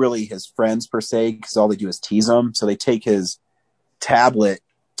they're not really his friends per se, because all they do is tease him. So they take his tablet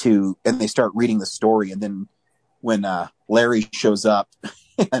and they start reading the story. And then when Larry shows up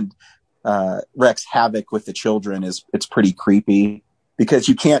and wreaks havoc with the children, it's pretty creepy, because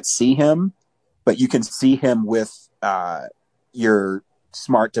you can't see him, but you can see him with your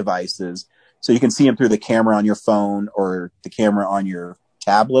smart devices. So you can see him through the camera on your phone or the camera on your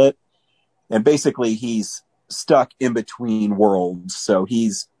tablet. And basically he's stuck in between worlds. So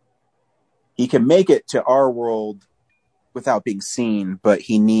he can make it to our world without being seen, but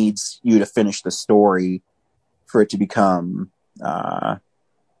he needs you to finish the story for it to become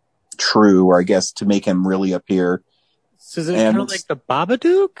true, or I guess to make him really appear. So is it kind of like the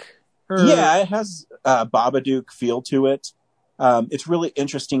Babadook? Or... Yeah, it has a Babadook feel to it. It's really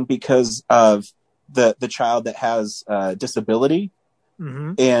interesting because of the child that has a disability,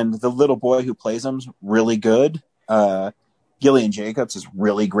 and the little boy who plays him's really good. Gillian Jacobs is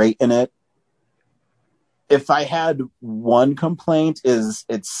really great in it. If I had one complaint, is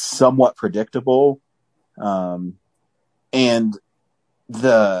it's somewhat predictable, and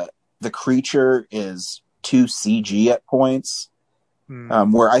the creature is too CG at points.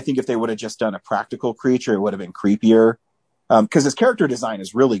 Where I think if they would have just done a practical creature, it would have been creepier. Because his character design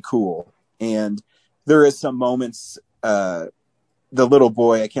is really cool, and there is some moments. The little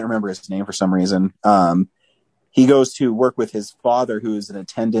boy, I can't remember his name for some reason. He goes to work with his father, who is an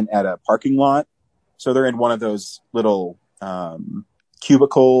attendant at a parking lot. So they're in one of those little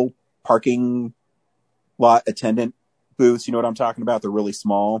cubicle parking lot attendant booths. You know what I'm talking about? They're really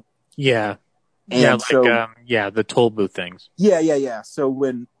small. Yeah. And the toll booth things. Yeah. So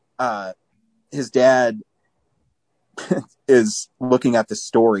when his dad is looking at the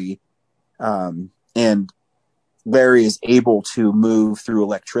story, and Larry is able to move through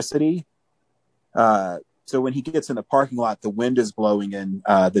electricity. So when he gets in the parking lot, the wind is blowing and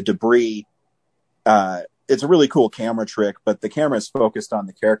the debris. It's a really cool camera trick, but the camera is focused on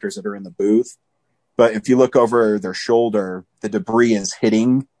the characters that are in the booth. But if you look over their shoulder, the debris is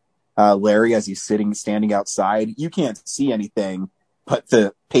hitting Larry as he's standing outside. You can't see anything, but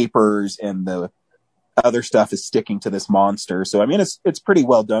the papers and the other stuff is sticking to this monster. So, I mean, it's pretty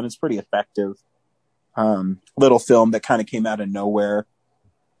well done. It's pretty effective. Little film that kind of came out of nowhere.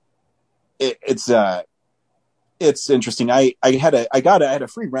 It's interesting. I had a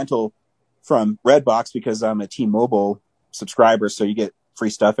free rental from Redbox because I'm a T-Mobile subscriber. So you get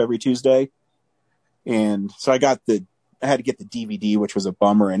free stuff every Tuesday. And so I had to get the DVD, which was a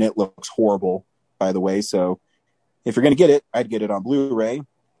bummer, and it looks horrible, by the way. So if you're going to get it, I'd get it on Blu-ray.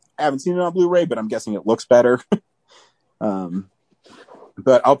 I haven't seen it on Blu-ray, but I'm guessing it looks better.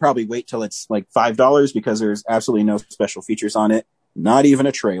 But I'll probably wait till it's like $5 because there's absolutely no special features on it. Not even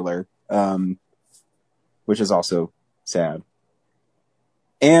a trailer, which is also sad.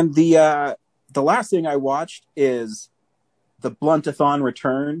 And the last thing I watched is The Bluntathon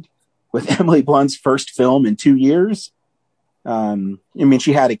Returned, with Emily Blunt's first film in 2 years. I mean,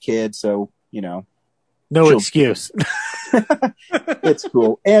 she had a kid, so, you know. No excuse. It's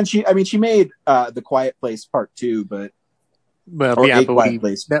cool. And she made The Quiet Place Part 2, but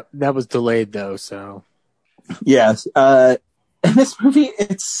Place. That was delayed though, so. Yes. And this movie,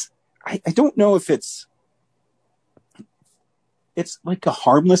 I don't know if it's like a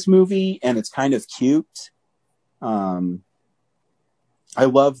harmless movie, and it's kind of cute. I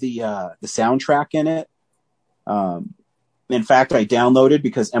love the soundtrack in it. In fact, I downloaded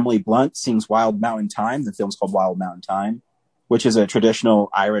because Emily Blunt sings Wild Mountain Thyme. The film's called Wild Mountain Thyme, which is a traditional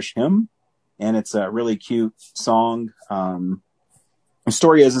Irish hymn, and it's a really cute song. The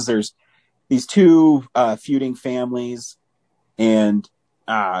story is there's these two feuding families, and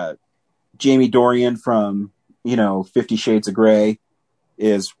Jamie Dornan from 50 Shades of Grey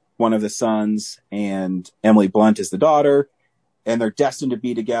is one of the sons, and Emily Blunt is the daughter. And they're destined to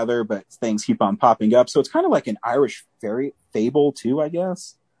be together, but things keep on popping up. So it's kind of like an Irish fairy fable too, I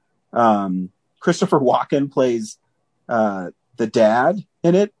guess. Christopher Walken plays the dad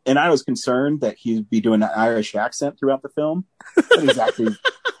in it, and I was concerned that he'd be doing an Irish accent throughout the film, but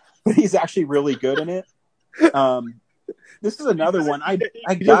he's actually really good in it. This is another one. I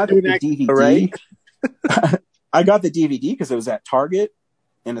got the DVD. Right? I got the DVD because it was at Target,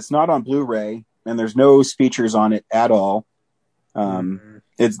 and it's not on Blu-ray, and there's no features on it at all.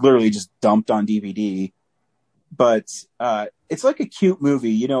 It's literally just dumped on DVD. but it's like a cute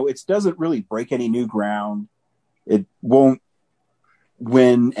movie. You know, it doesn't really break any new ground. It won't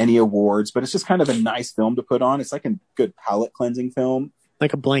win any awards, but it's just kind of a nice film to put on. It's like a good palate cleansing film.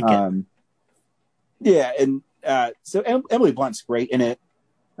 Like a blanket. Yeah, and so Emily Blunt's great in it.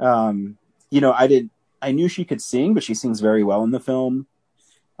 You know, I knew she could sing, but she sings very well in the film.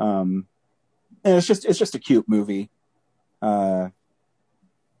 And it's just a cute movie.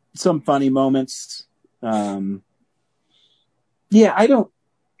 Some funny moments. Yeah, I don't,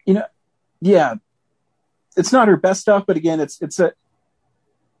 you know, yeah, it's not her best stuff, but again, it's a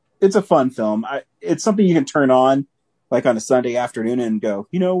fun film. It's something you can turn on like on a Sunday afternoon and go,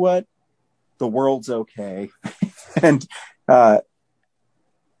 you know what? The world's okay. And,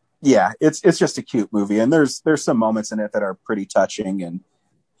 yeah, it's just a cute movie. And there's some moments in it that are pretty touching. And,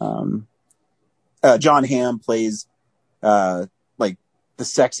 John Hamm plays, like the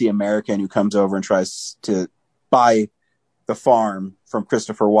sexy American who comes over and tries to buy the farm from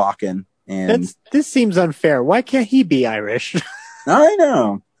Christopher Walken. And this seems unfair. Why can't he be Irish? I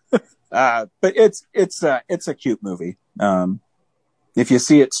know. But it's a cute movie. If you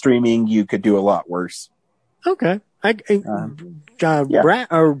see it streaming, you could do a lot worse. Okay. Brad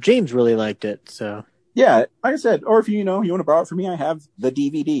or James really liked it. So yeah, like I said, or if you want to borrow it from me, I have the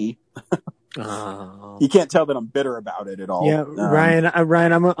DVD. You can't tell that I'm bitter about it at all. Yeah,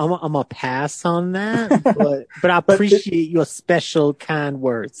 Ryan, I'm a pass on that, but I appreciate your special kind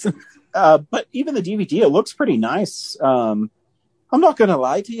words. But even the DVD, it looks pretty nice. I'm not going to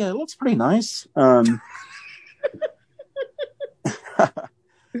lie to you. It looks pretty nice. Are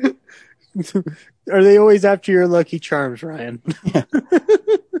they always after your Lucky Charms, Ryan? Yeah.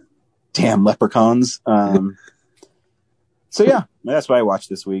 Damn leprechauns. So yeah, that's what I watched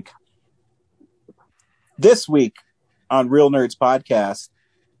this week. This week on Real Nerds Podcast,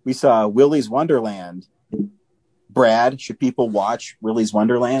 we saw Willy's Wonderland. Brad, should people watch Willy's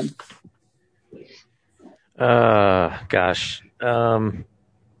Wonderland? Gosh. I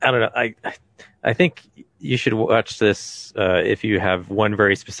don't know. I think you should watch this if you have one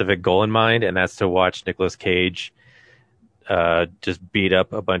very specific goal in mind, and that's to watch Nicolas Cage just beat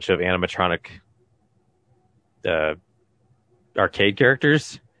up a bunch of animatronic arcade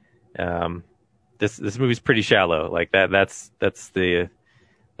characters. This movie's pretty shallow. Like that's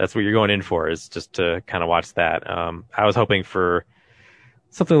what you're going in for, is just to kind of watch that. I was hoping for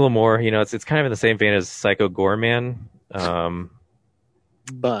something a little more. You know, it's kind of in the same vein as Psycho Goreman.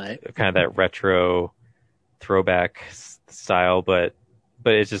 But kind of that retro throwback style, but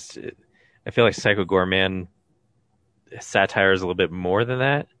it's just, I feel like Psycho Goreman satire is a little bit more than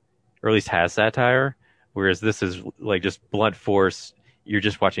that, or at least has satire, whereas this is like just blunt force. You're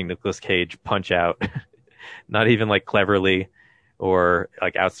just watching Nicolas Cage punch out, not even like cleverly or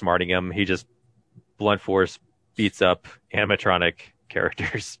like outsmarting him. He just blunt force beats up animatronic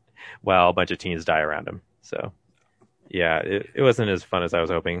characters while a bunch of teens die around him. So yeah, it wasn't as fun as I was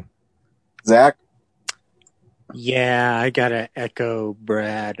hoping. Zach? Yeah, I gotta echo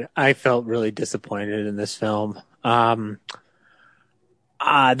Brad. I felt really disappointed in this film. There's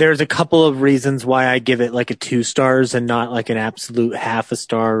a couple of reasons why I give it like a 2 stars and not like an absolute half a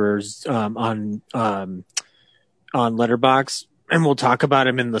star or on Letterboxd, and we'll talk about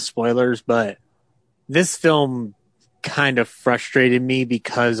him in the spoilers. But this film kind of frustrated me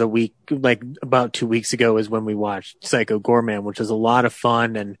because about 2 weeks ago is when we watched Psycho Goreman, which is a lot of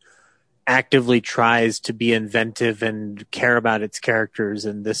fun and actively tries to be inventive and care about its characters.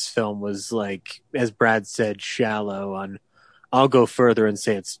 And this film was, like, as Brad said, shallow. I'll go further and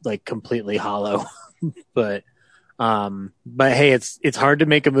say it's like completely hollow. but hey, it's hard to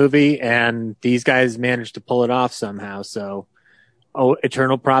make a movie, and these guys managed to pull it off somehow. So,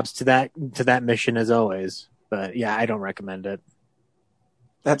 eternal props to that mission as always. But yeah, I don't recommend it.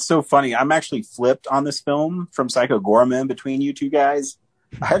 That's so funny. I'm actually flipped on this film from Psycho Goreman between you two guys.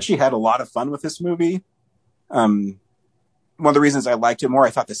 I actually had a lot of fun with this movie. One of the reasons I liked it more, I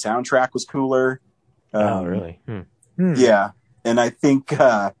thought the soundtrack was cooler. Oh, really? Yeah. And I think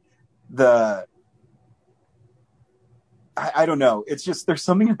I don't know. It's just, there's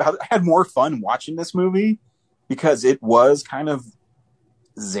something about it. I had more fun watching this movie because it was kind of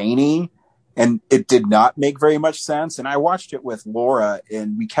zany and it did not make very much sense. And I watched it with Laura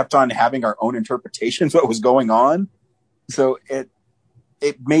and we kept on having our own interpretations of what was going on. So it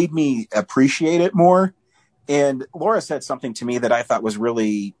made me appreciate it more. And Laura said something to me that I thought was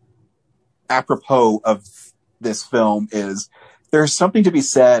really apropos of this film is there's something to be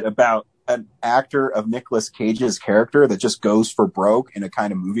said about an actor of Nicolas Cage's character that just goes for broke in a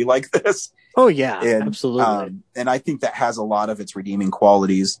kind of movie like this. Oh yeah, and, absolutely. And I think that has a lot of its redeeming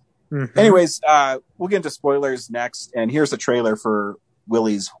qualities. Mhm. Anyways, we'll get into spoilers next, and here's a trailer for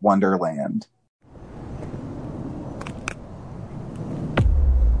Willy's Wonderland.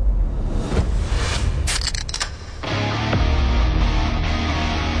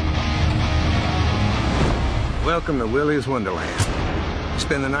 Welcome to Willy's Wonderland.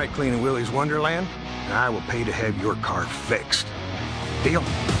 Spend the night cleaning Willy's Wonderland, and I will pay to have your car fixed. Deal?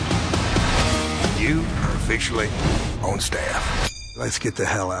 You are officially on staff. Let's get the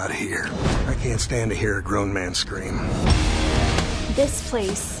hell out of here. I can't stand to hear a grown man scream. This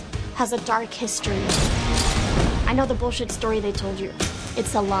place has a dark history. I know the bullshit story they told you.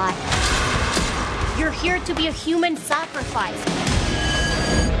 It's a lie. You're here to be a human sacrifice.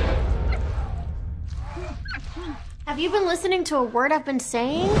 Have you been listening to a word I've been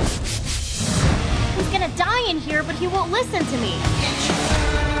saying? He's gonna die in here, but he won't listen to me.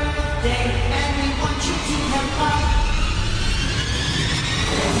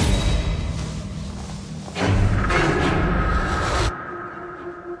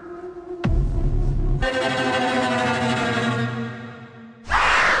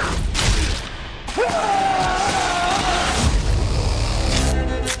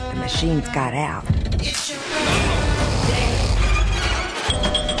 The machines got out.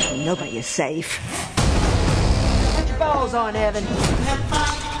 Nobody is safe. Put your balls on, Evan.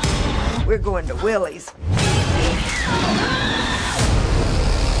 We're going to Willy's.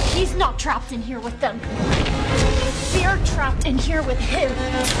 He's not trapped in here with them. We're trapped in here with him.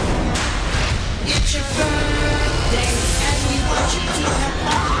 It's your birthday, and we want you to have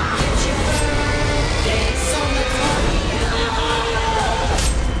fun. It's your birthday, so let's party.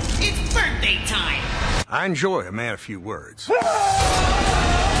 It's birthday time. I enjoy a man of few words.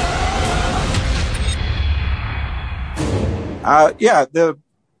 Yeah, the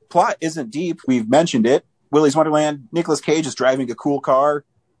plot isn't deep. We've mentioned it. Willy's Wonderland, Nicolas Cage is driving a cool car.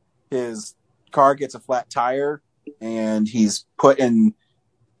 His car gets a flat tire, and he's put in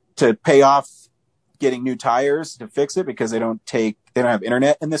to pay off getting new tires to fix it because they don't have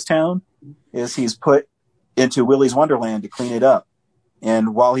internet in this town. He's put into Willy's Wonderland to clean it up.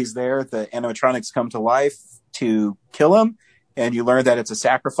 And while he's there, the animatronics come to life to kill him. And you learn that it's a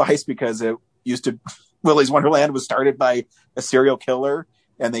sacrifice because Willy's Wonderland was started by a serial killer,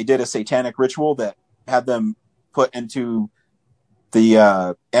 and they did a satanic ritual that had them put into the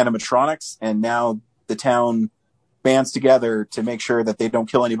animatronics. And now the town bands together to make sure that they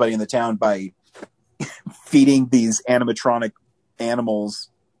don't kill anybody in the town by feeding these animatronic animals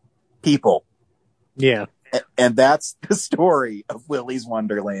people. Yeah. And that's the story of Willy's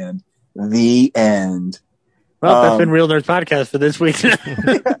Wonderland. The end. Well, that's been Real Nerds Podcast for this week.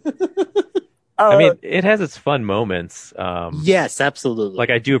 I mean, it has its fun moments. Yes, absolutely.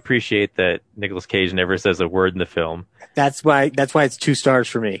 Like, I do appreciate that Nicolas Cage never says a word in the film. That's why it's 2 stars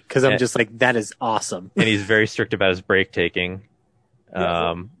for me, because I'm just like, that is awesome. And he's very strict about his break taking.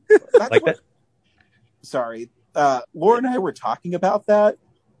 Sorry. Laura and I were talking about that.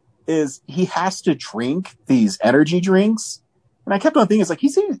 Is he has to drink these energy drinks. And I kept on thinking,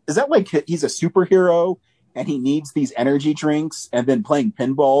 is that like he's a superhero and he needs these energy drinks and then playing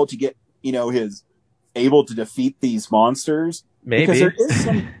pinball to get, his able to defeat these monsters? Maybe.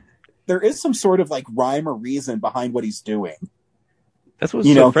 Because there is some sort of like rhyme or reason behind what he's doing. That's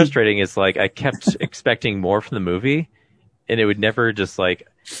what's so frustrating is like, I kept expecting more from the movie, and it would never just like,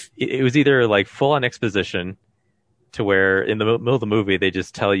 it was either like full on exposition to where in the middle of the movie, they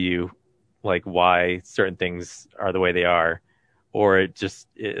just tell you like why certain things are the way they are, or it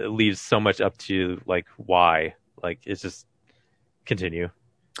leaves so much up to like why, like it's just continue.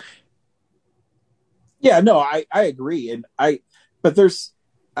 Yeah, no, I agree. But there's,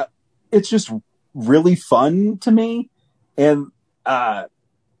 it's just really fun to me. And, I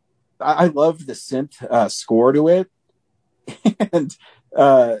love the synth, score to it. And,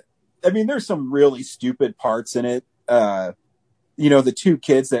 I mean, there's some really stupid parts in it. The 2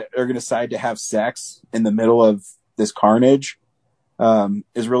 kids that are going to decide to have sex in the middle of this carnage,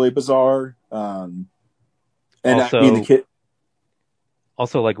 is really bizarre. And also, I mean, the kid.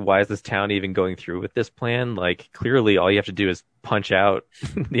 Also, like, why is this town even going through with this plan? Like, clearly all you have to do is punch out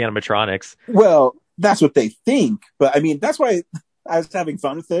the animatronics. Well, that's what they think. But I mean, that's why I was having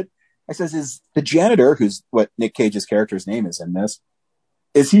fun with it. I says, is the janitor, who's what Nick Cage's character's name is in this,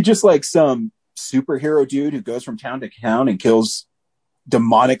 is he just like some superhero dude who goes from town to town and kills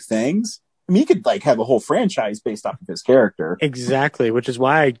demonic things? I mean, he could like have a whole franchise based off of his character. Exactly, which is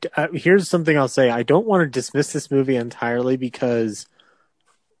why here's something I'll say. I don't want to dismiss this movie entirely because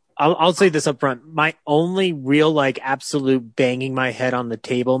I'll say this up front. My only real like absolute banging my head on the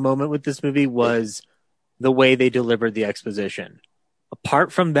table moment with this movie was the way they delivered the exposition.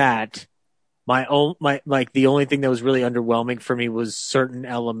 apart from that, the only thing that was really underwhelming for me was certain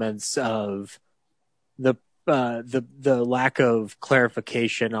elements of the lack of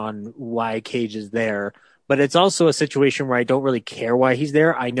clarification on why Cage is there. But it's also a situation where I don't really care why he's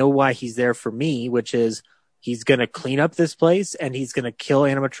there. I know why he's there for me, which is he's going to clean up this place and he's going to kill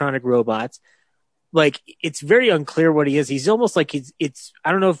animatronic robots. Like, it's very unclear what he is. He's almost like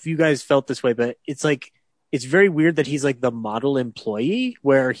I don't know if you guys felt this way, but it's like, it's very weird that he's like the model employee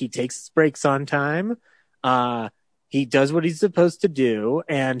where he takes his breaks on time. He does what he's supposed to do,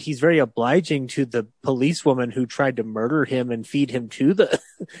 and he's very obliging to the policewoman who tried to murder him and feed him to the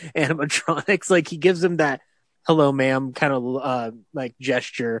animatronics. Like, he gives him that hello ma'am kind of like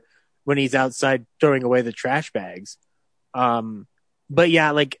gesture when he's outside throwing away the trash bags. But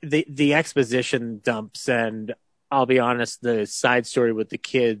yeah, like the exposition dumps, and I'll be honest, the side story with the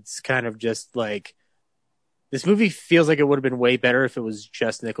kids kind of just like, this movie feels like it would have been way better if it was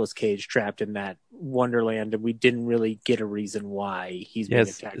just Nicolas Cage trapped in that wonderland and we didn't really get a reason why he's being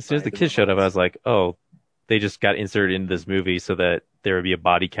attacked. As soon as the kids showed up, I was like, oh, they just got inserted into this movie so that there would be a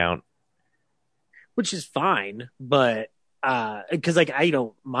body count. Which is fine, but because like I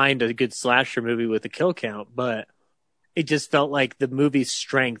don't mind a good slasher movie with a kill count, but it just felt like the movie's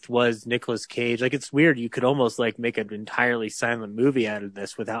strength was Nicolas Cage. Like, it's weird. You could almost like make an entirely silent movie out of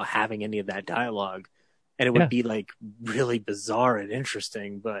this without having any of that dialogue. And it would be like really bizarre and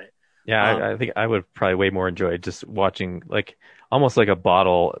interesting, but I think I would probably way more enjoy just watching like almost like a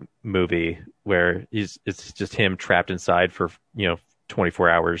bottle movie where it's just him trapped inside for 24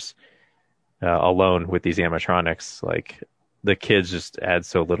 hours alone with these animatronics. Like, the kids just add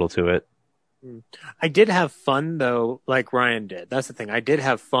so little to it. I did have fun though, like Ryan did. That's the thing. I did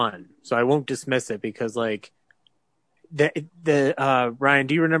have fun, so I won't dismiss it because like the Ryan,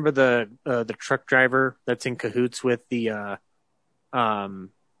 do you remember the truck driver that's in cahoots with the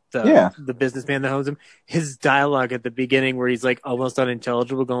businessman that owns him? His dialogue at the beginning where he's like almost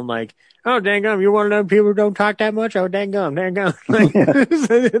unintelligible, going like, "Oh dang gum, you're one of them people who don't talk that much. Oh dang gum." Like,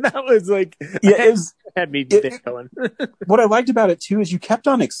 that was like, had me going. What I liked about it too is you kept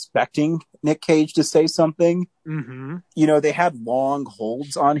on expecting Nick Cage to say something. Mm-hmm. They had long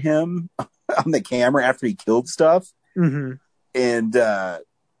holds on him on the camera after he killed stuff. Mm-hmm. And,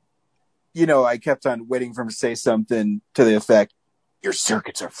 I kept on waiting for him to say something to the effect, "Your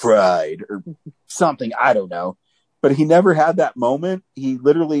circuits are fried," or something. I don't know. But he never had that moment. He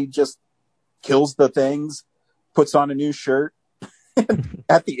literally just kills the things, puts on a new shirt.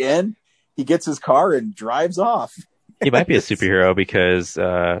 At the end, he gets his car and drives off. He might be a superhero because,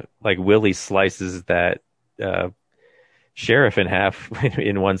 like, Willie slices that sheriff in half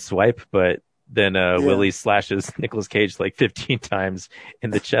in one swipe, but then Willie slashes Nicolas Cage like 15 times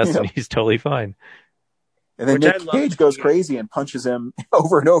in the chest, and he's totally fine. And then Nick Cage goes crazy and punches him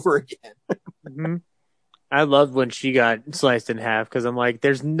over and over again. Mm-hmm. I loved when she got sliced in half because I'm like,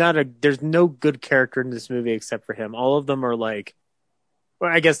 there's no good character in this movie except for him. All of them are like,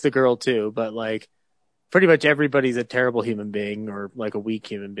 well, I guess the girl too, but like pretty much everybody's a terrible human being or like a weak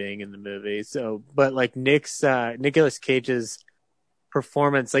human being in the movie. So, but like Nicolas Cage's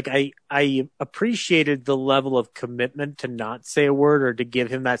performance, like I appreciated the level of commitment to not say a word or to give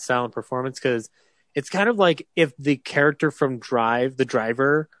him that silent performance, because it's kind of like if the character from Drive, the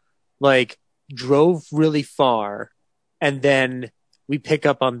driver, like drove really far and then we pick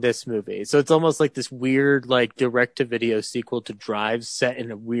up on this movie. So it's almost like this weird like direct to video sequel to Drive set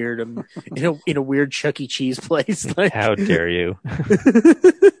in a weird in a weird Chuck E. Cheese place. Like, how dare you?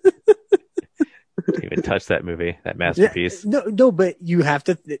 Can't even touch that movie, that masterpiece. No, but you have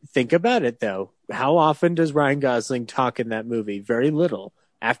to think about it though. How often does Ryan Gosling talk in that movie? Very little.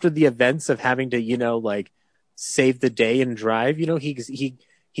 After the events of having to, like save the day and Drive, he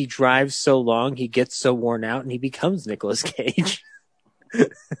drives so long, he gets so worn out, and he becomes Nicolas Cage.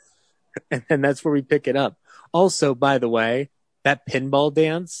 And that's where we pick it up. Also, by the way, that pinball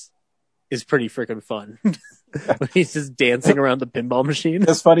dance is pretty freaking fun. When he's just dancing around the pinball machine.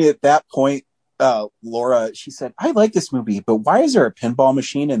 It's funny at that point. Laura, she said, "I like this movie, but why is there a pinball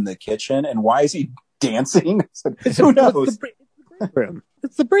machine in the kitchen? And why is he dancing?" Said, who knows?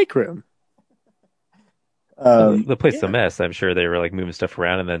 It's the break room. The place is a mess. I'm sure they were like moving stuff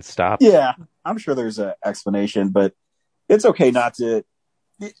around and then stopped. Yeah, I'm sure there's an explanation, but it's okay not to.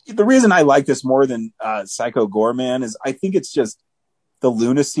 The reason I like this more than Psycho Goreman is I think it's just the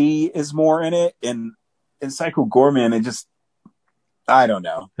lunacy is more in it, and in Psycho Goreman, it just, I don't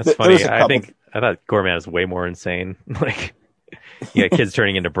know. That's funny. I thought Goreman is way more insane. Like, you got kids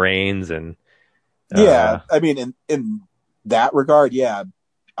turning into brains and. Yeah, I mean, in that regard, yeah,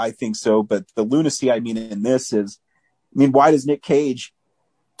 I think so. But the lunacy, I mean, in this is mean, why does Nick Cage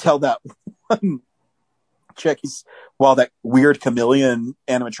tell that one chick, while that weird chameleon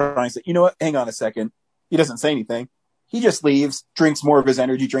animatronic said, you know what, hang on a second. He doesn't say anything. He just leaves, drinks more of his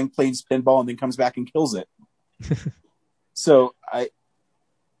energy drink, plays pinball, and then comes back and kills it. So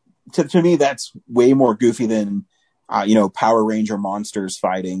to me, that's way more goofy than, Power Ranger monsters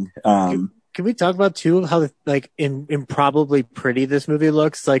fighting. Can we talk about too how like improbably pretty this movie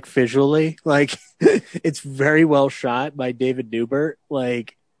looks, like visually? Like it's very well shot by David Newbert.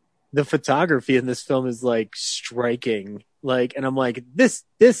 Like the photography in this film is like striking. Like, and I'm like, this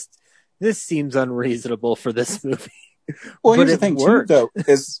seems unreasonable for this movie. Well, here's the thing too, though,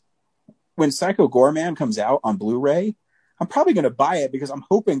 is when Psycho Goreman comes out on Blu-ray, I'm probably going to buy it because I'm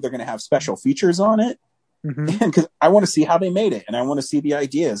hoping they're going to have special features on it. Mm-hmm. And because I want to see how they made it, and I want to see the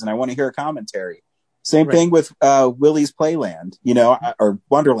ideas, and I want to hear a commentary. Same thing with Willy's Playland, or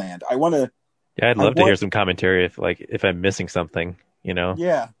Wonderland. I want to. Yeah, I'd love to hear some commentary if I'm missing something,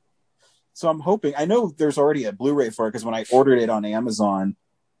 Yeah. So I'm hoping. I know there's already a Blu-ray for it because when I ordered it on Amazon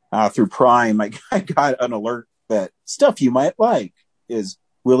through Prime, I got an alert that stuff you might like is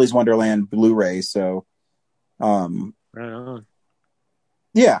Willy's Wonderland Blu-ray. So, right on.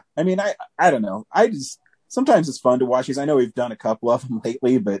 Yeah, I mean, I don't know. Sometimes it's fun to watch these. I know we've done a couple of them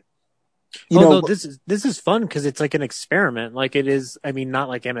lately, but this is fun because it's like an experiment. Like it is. I mean, not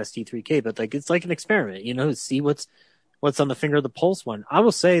like MST3K, but like it's like an experiment. To see what's on the finger of the pulse one. I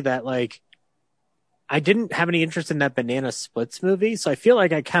will say that like I didn't have any interest in that Banana Splits movie, so I feel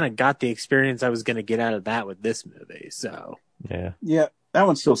like I kind of got the experience I was going to get out of that with this movie. So yeah, that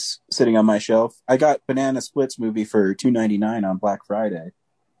one's still sitting on my shelf. I got Banana Splits movie for $2.99 on Black Friday.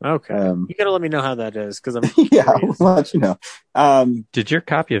 Okay, you gotta let me know how that is because I'm yeah, I'll let you know. Did your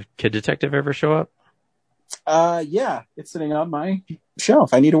copy of Kid Detective ever show up? Yeah, it's sitting on my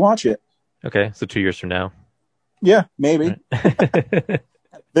shelf. I need to watch it. Okay, so 2 years from now. Yeah, maybe. At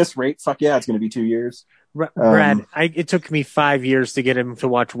this rate, fuck yeah, it's going to be 2 years. Brad, it took me 5 years to get him to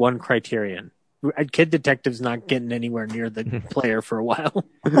watch one Criterion. Kid Detective's not getting anywhere near the player for a while.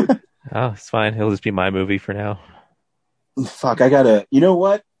 Oh, it's fine. It'll just be my movie for now. Fuck, I gotta. You know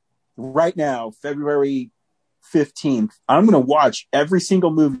what? Right now, February 15th, I'm going to watch every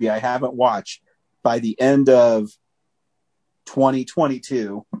single movie I haven't watched by the end of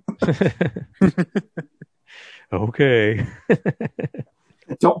 2022. Okay.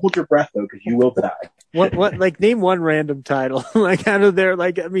 Don't hold your breath though, because you will die. What? Like, name one random title. Like, out of there,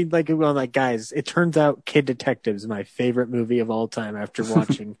 like, I mean, like, guys, it turns out Kid Detective is my favorite movie of all time after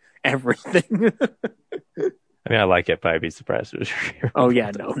watching everything. I mean, I like it, but I'd be surprised if it was your favorite. Oh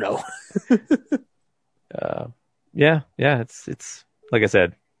yeah, no. Yeah. It's like I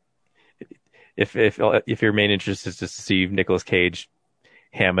said. If your main interest is just to see Nicolas Cage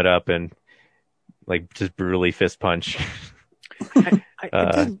ham it up and like just brutally fist punch.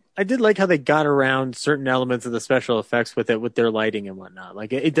 I did like how they got around certain elements of the special effects with their lighting and whatnot.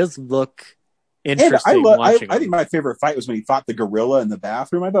 Like it does look interesting. I think my favorite fight was when he fought the gorilla in the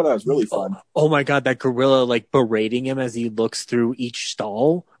bathroom. I thought that was really fun. Oh my god, that gorilla like berating him as he looks through each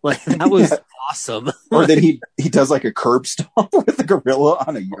stall. Like that was awesome. Or then he does like a curb stomp with the gorilla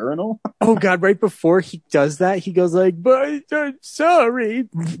on a urinal. Oh god, right before he does that, he goes like, "But I'm sorry."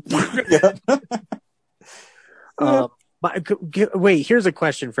 Wait, here's a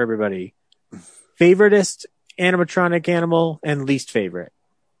question for everybody: favoriteest animatronic animal and least favorite.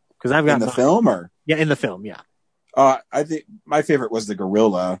 Because I've got in the film, or in the film, yeah. I think my favorite was the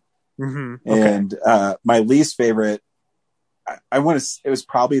gorilla, and my least favorite, I want to. It was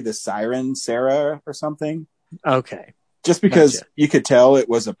probably the siren, Sarah, or something. Okay, just because you could tell it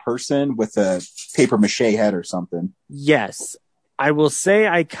was a person with a paper mache head or something. Yes, I will say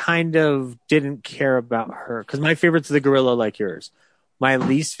I kind of didn't care about her because my favorite's the gorilla, like yours. My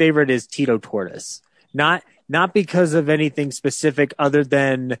least favorite is Tito Tortoise. Not because of anything specific, other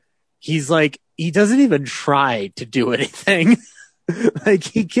than he's like, he doesn't even try to do anything. Like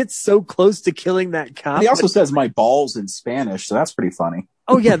he gets so close to killing that cop. And he also says "my balls" in Spanish, so that's pretty funny.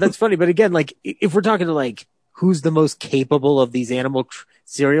 Oh yeah, that's funny. But again, like if we're talking to like who's the most capable of these animal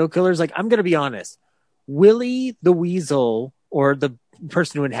serial killers, like I'm gonna be honest, Willy the Weasel, or the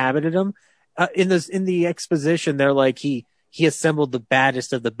person who inhabited him, in the exposition, they're like he assembled the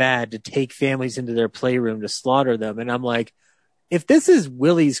baddest of the bad to take families into their playroom to slaughter them. And I'm like, if this is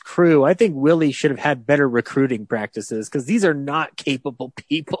Willy's crew, I think Willy should have had better recruiting practices because these are not capable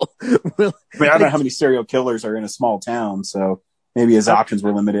people. I mean, I don't know how many serial killers are in a small town, so maybe his options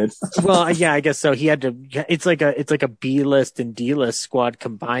were limited. Well, yeah, I guess so. He had to. It's like a B-list and D-list squad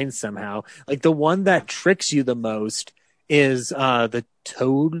combined somehow. Like the one that tricks you the most is the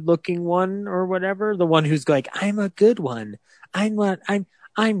toad-looking one or whatever, the one who's like, I'm a good one. I'm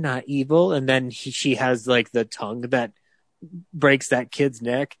not evil. And then she has like the tongue that breaks that kid's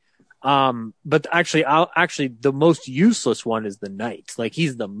neck. But actually, the most useless one is the knight. Like,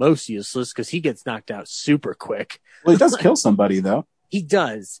 he's the most useless because he gets knocked out super quick. Well, he does kill somebody though. He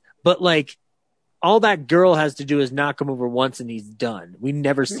does, but like, all that girl has to do is knock him over once and he's done. We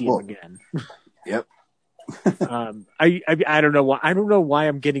never see him again. Yep. I don't know why. I don't know why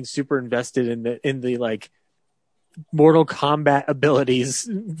I'm getting super invested in the like Mortal Kombat abilities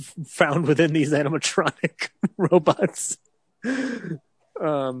found within these animatronic robots.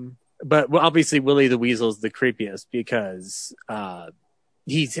 But obviously Willie the Weasel's the creepiest because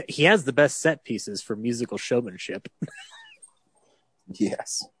he has the best set pieces for musical showmanship.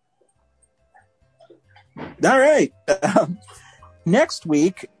 Yes. All right. Next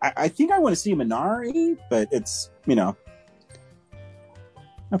week, I think I want to see Minari, but it's,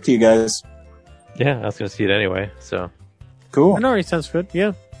 up to you guys. Yeah, I was going to see it anyway, so. Cool. Minari sounds good,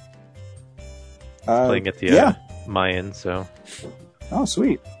 yeah. Playing at the Mayan, so. Oh,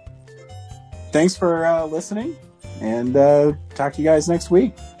 sweet. Thanks for listening, and talk to you guys next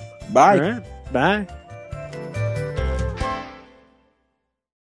week. Bye. All right. Bye.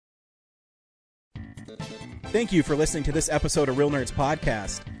 Thank you for listening to this episode of Real Nerds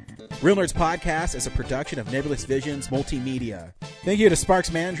Podcast. Real Nerds Podcast is a production of Nebulous Visions Multimedia. Thank you to Sparks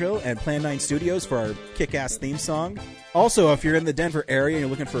Mandrill and Plan 9 Studios for our kick-ass theme song. Also, if you're in the Denver area and you're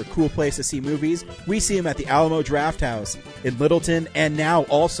looking for a cool place to see movies, we see them at the Alamo Drafthouse in Littleton and now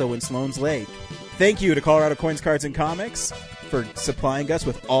also in Sloan's Lake. Thank you to Colorado Coins, Cards, and Comics for supplying us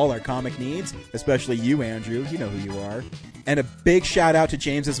with all our comic needs, especially you, Andrew. You know who you are. And a big shout out to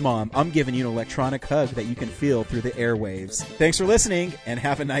James's mom. I'm giving you an electronic hug that you can feel through the airwaves. Thanks for listening, and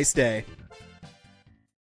have a nice day.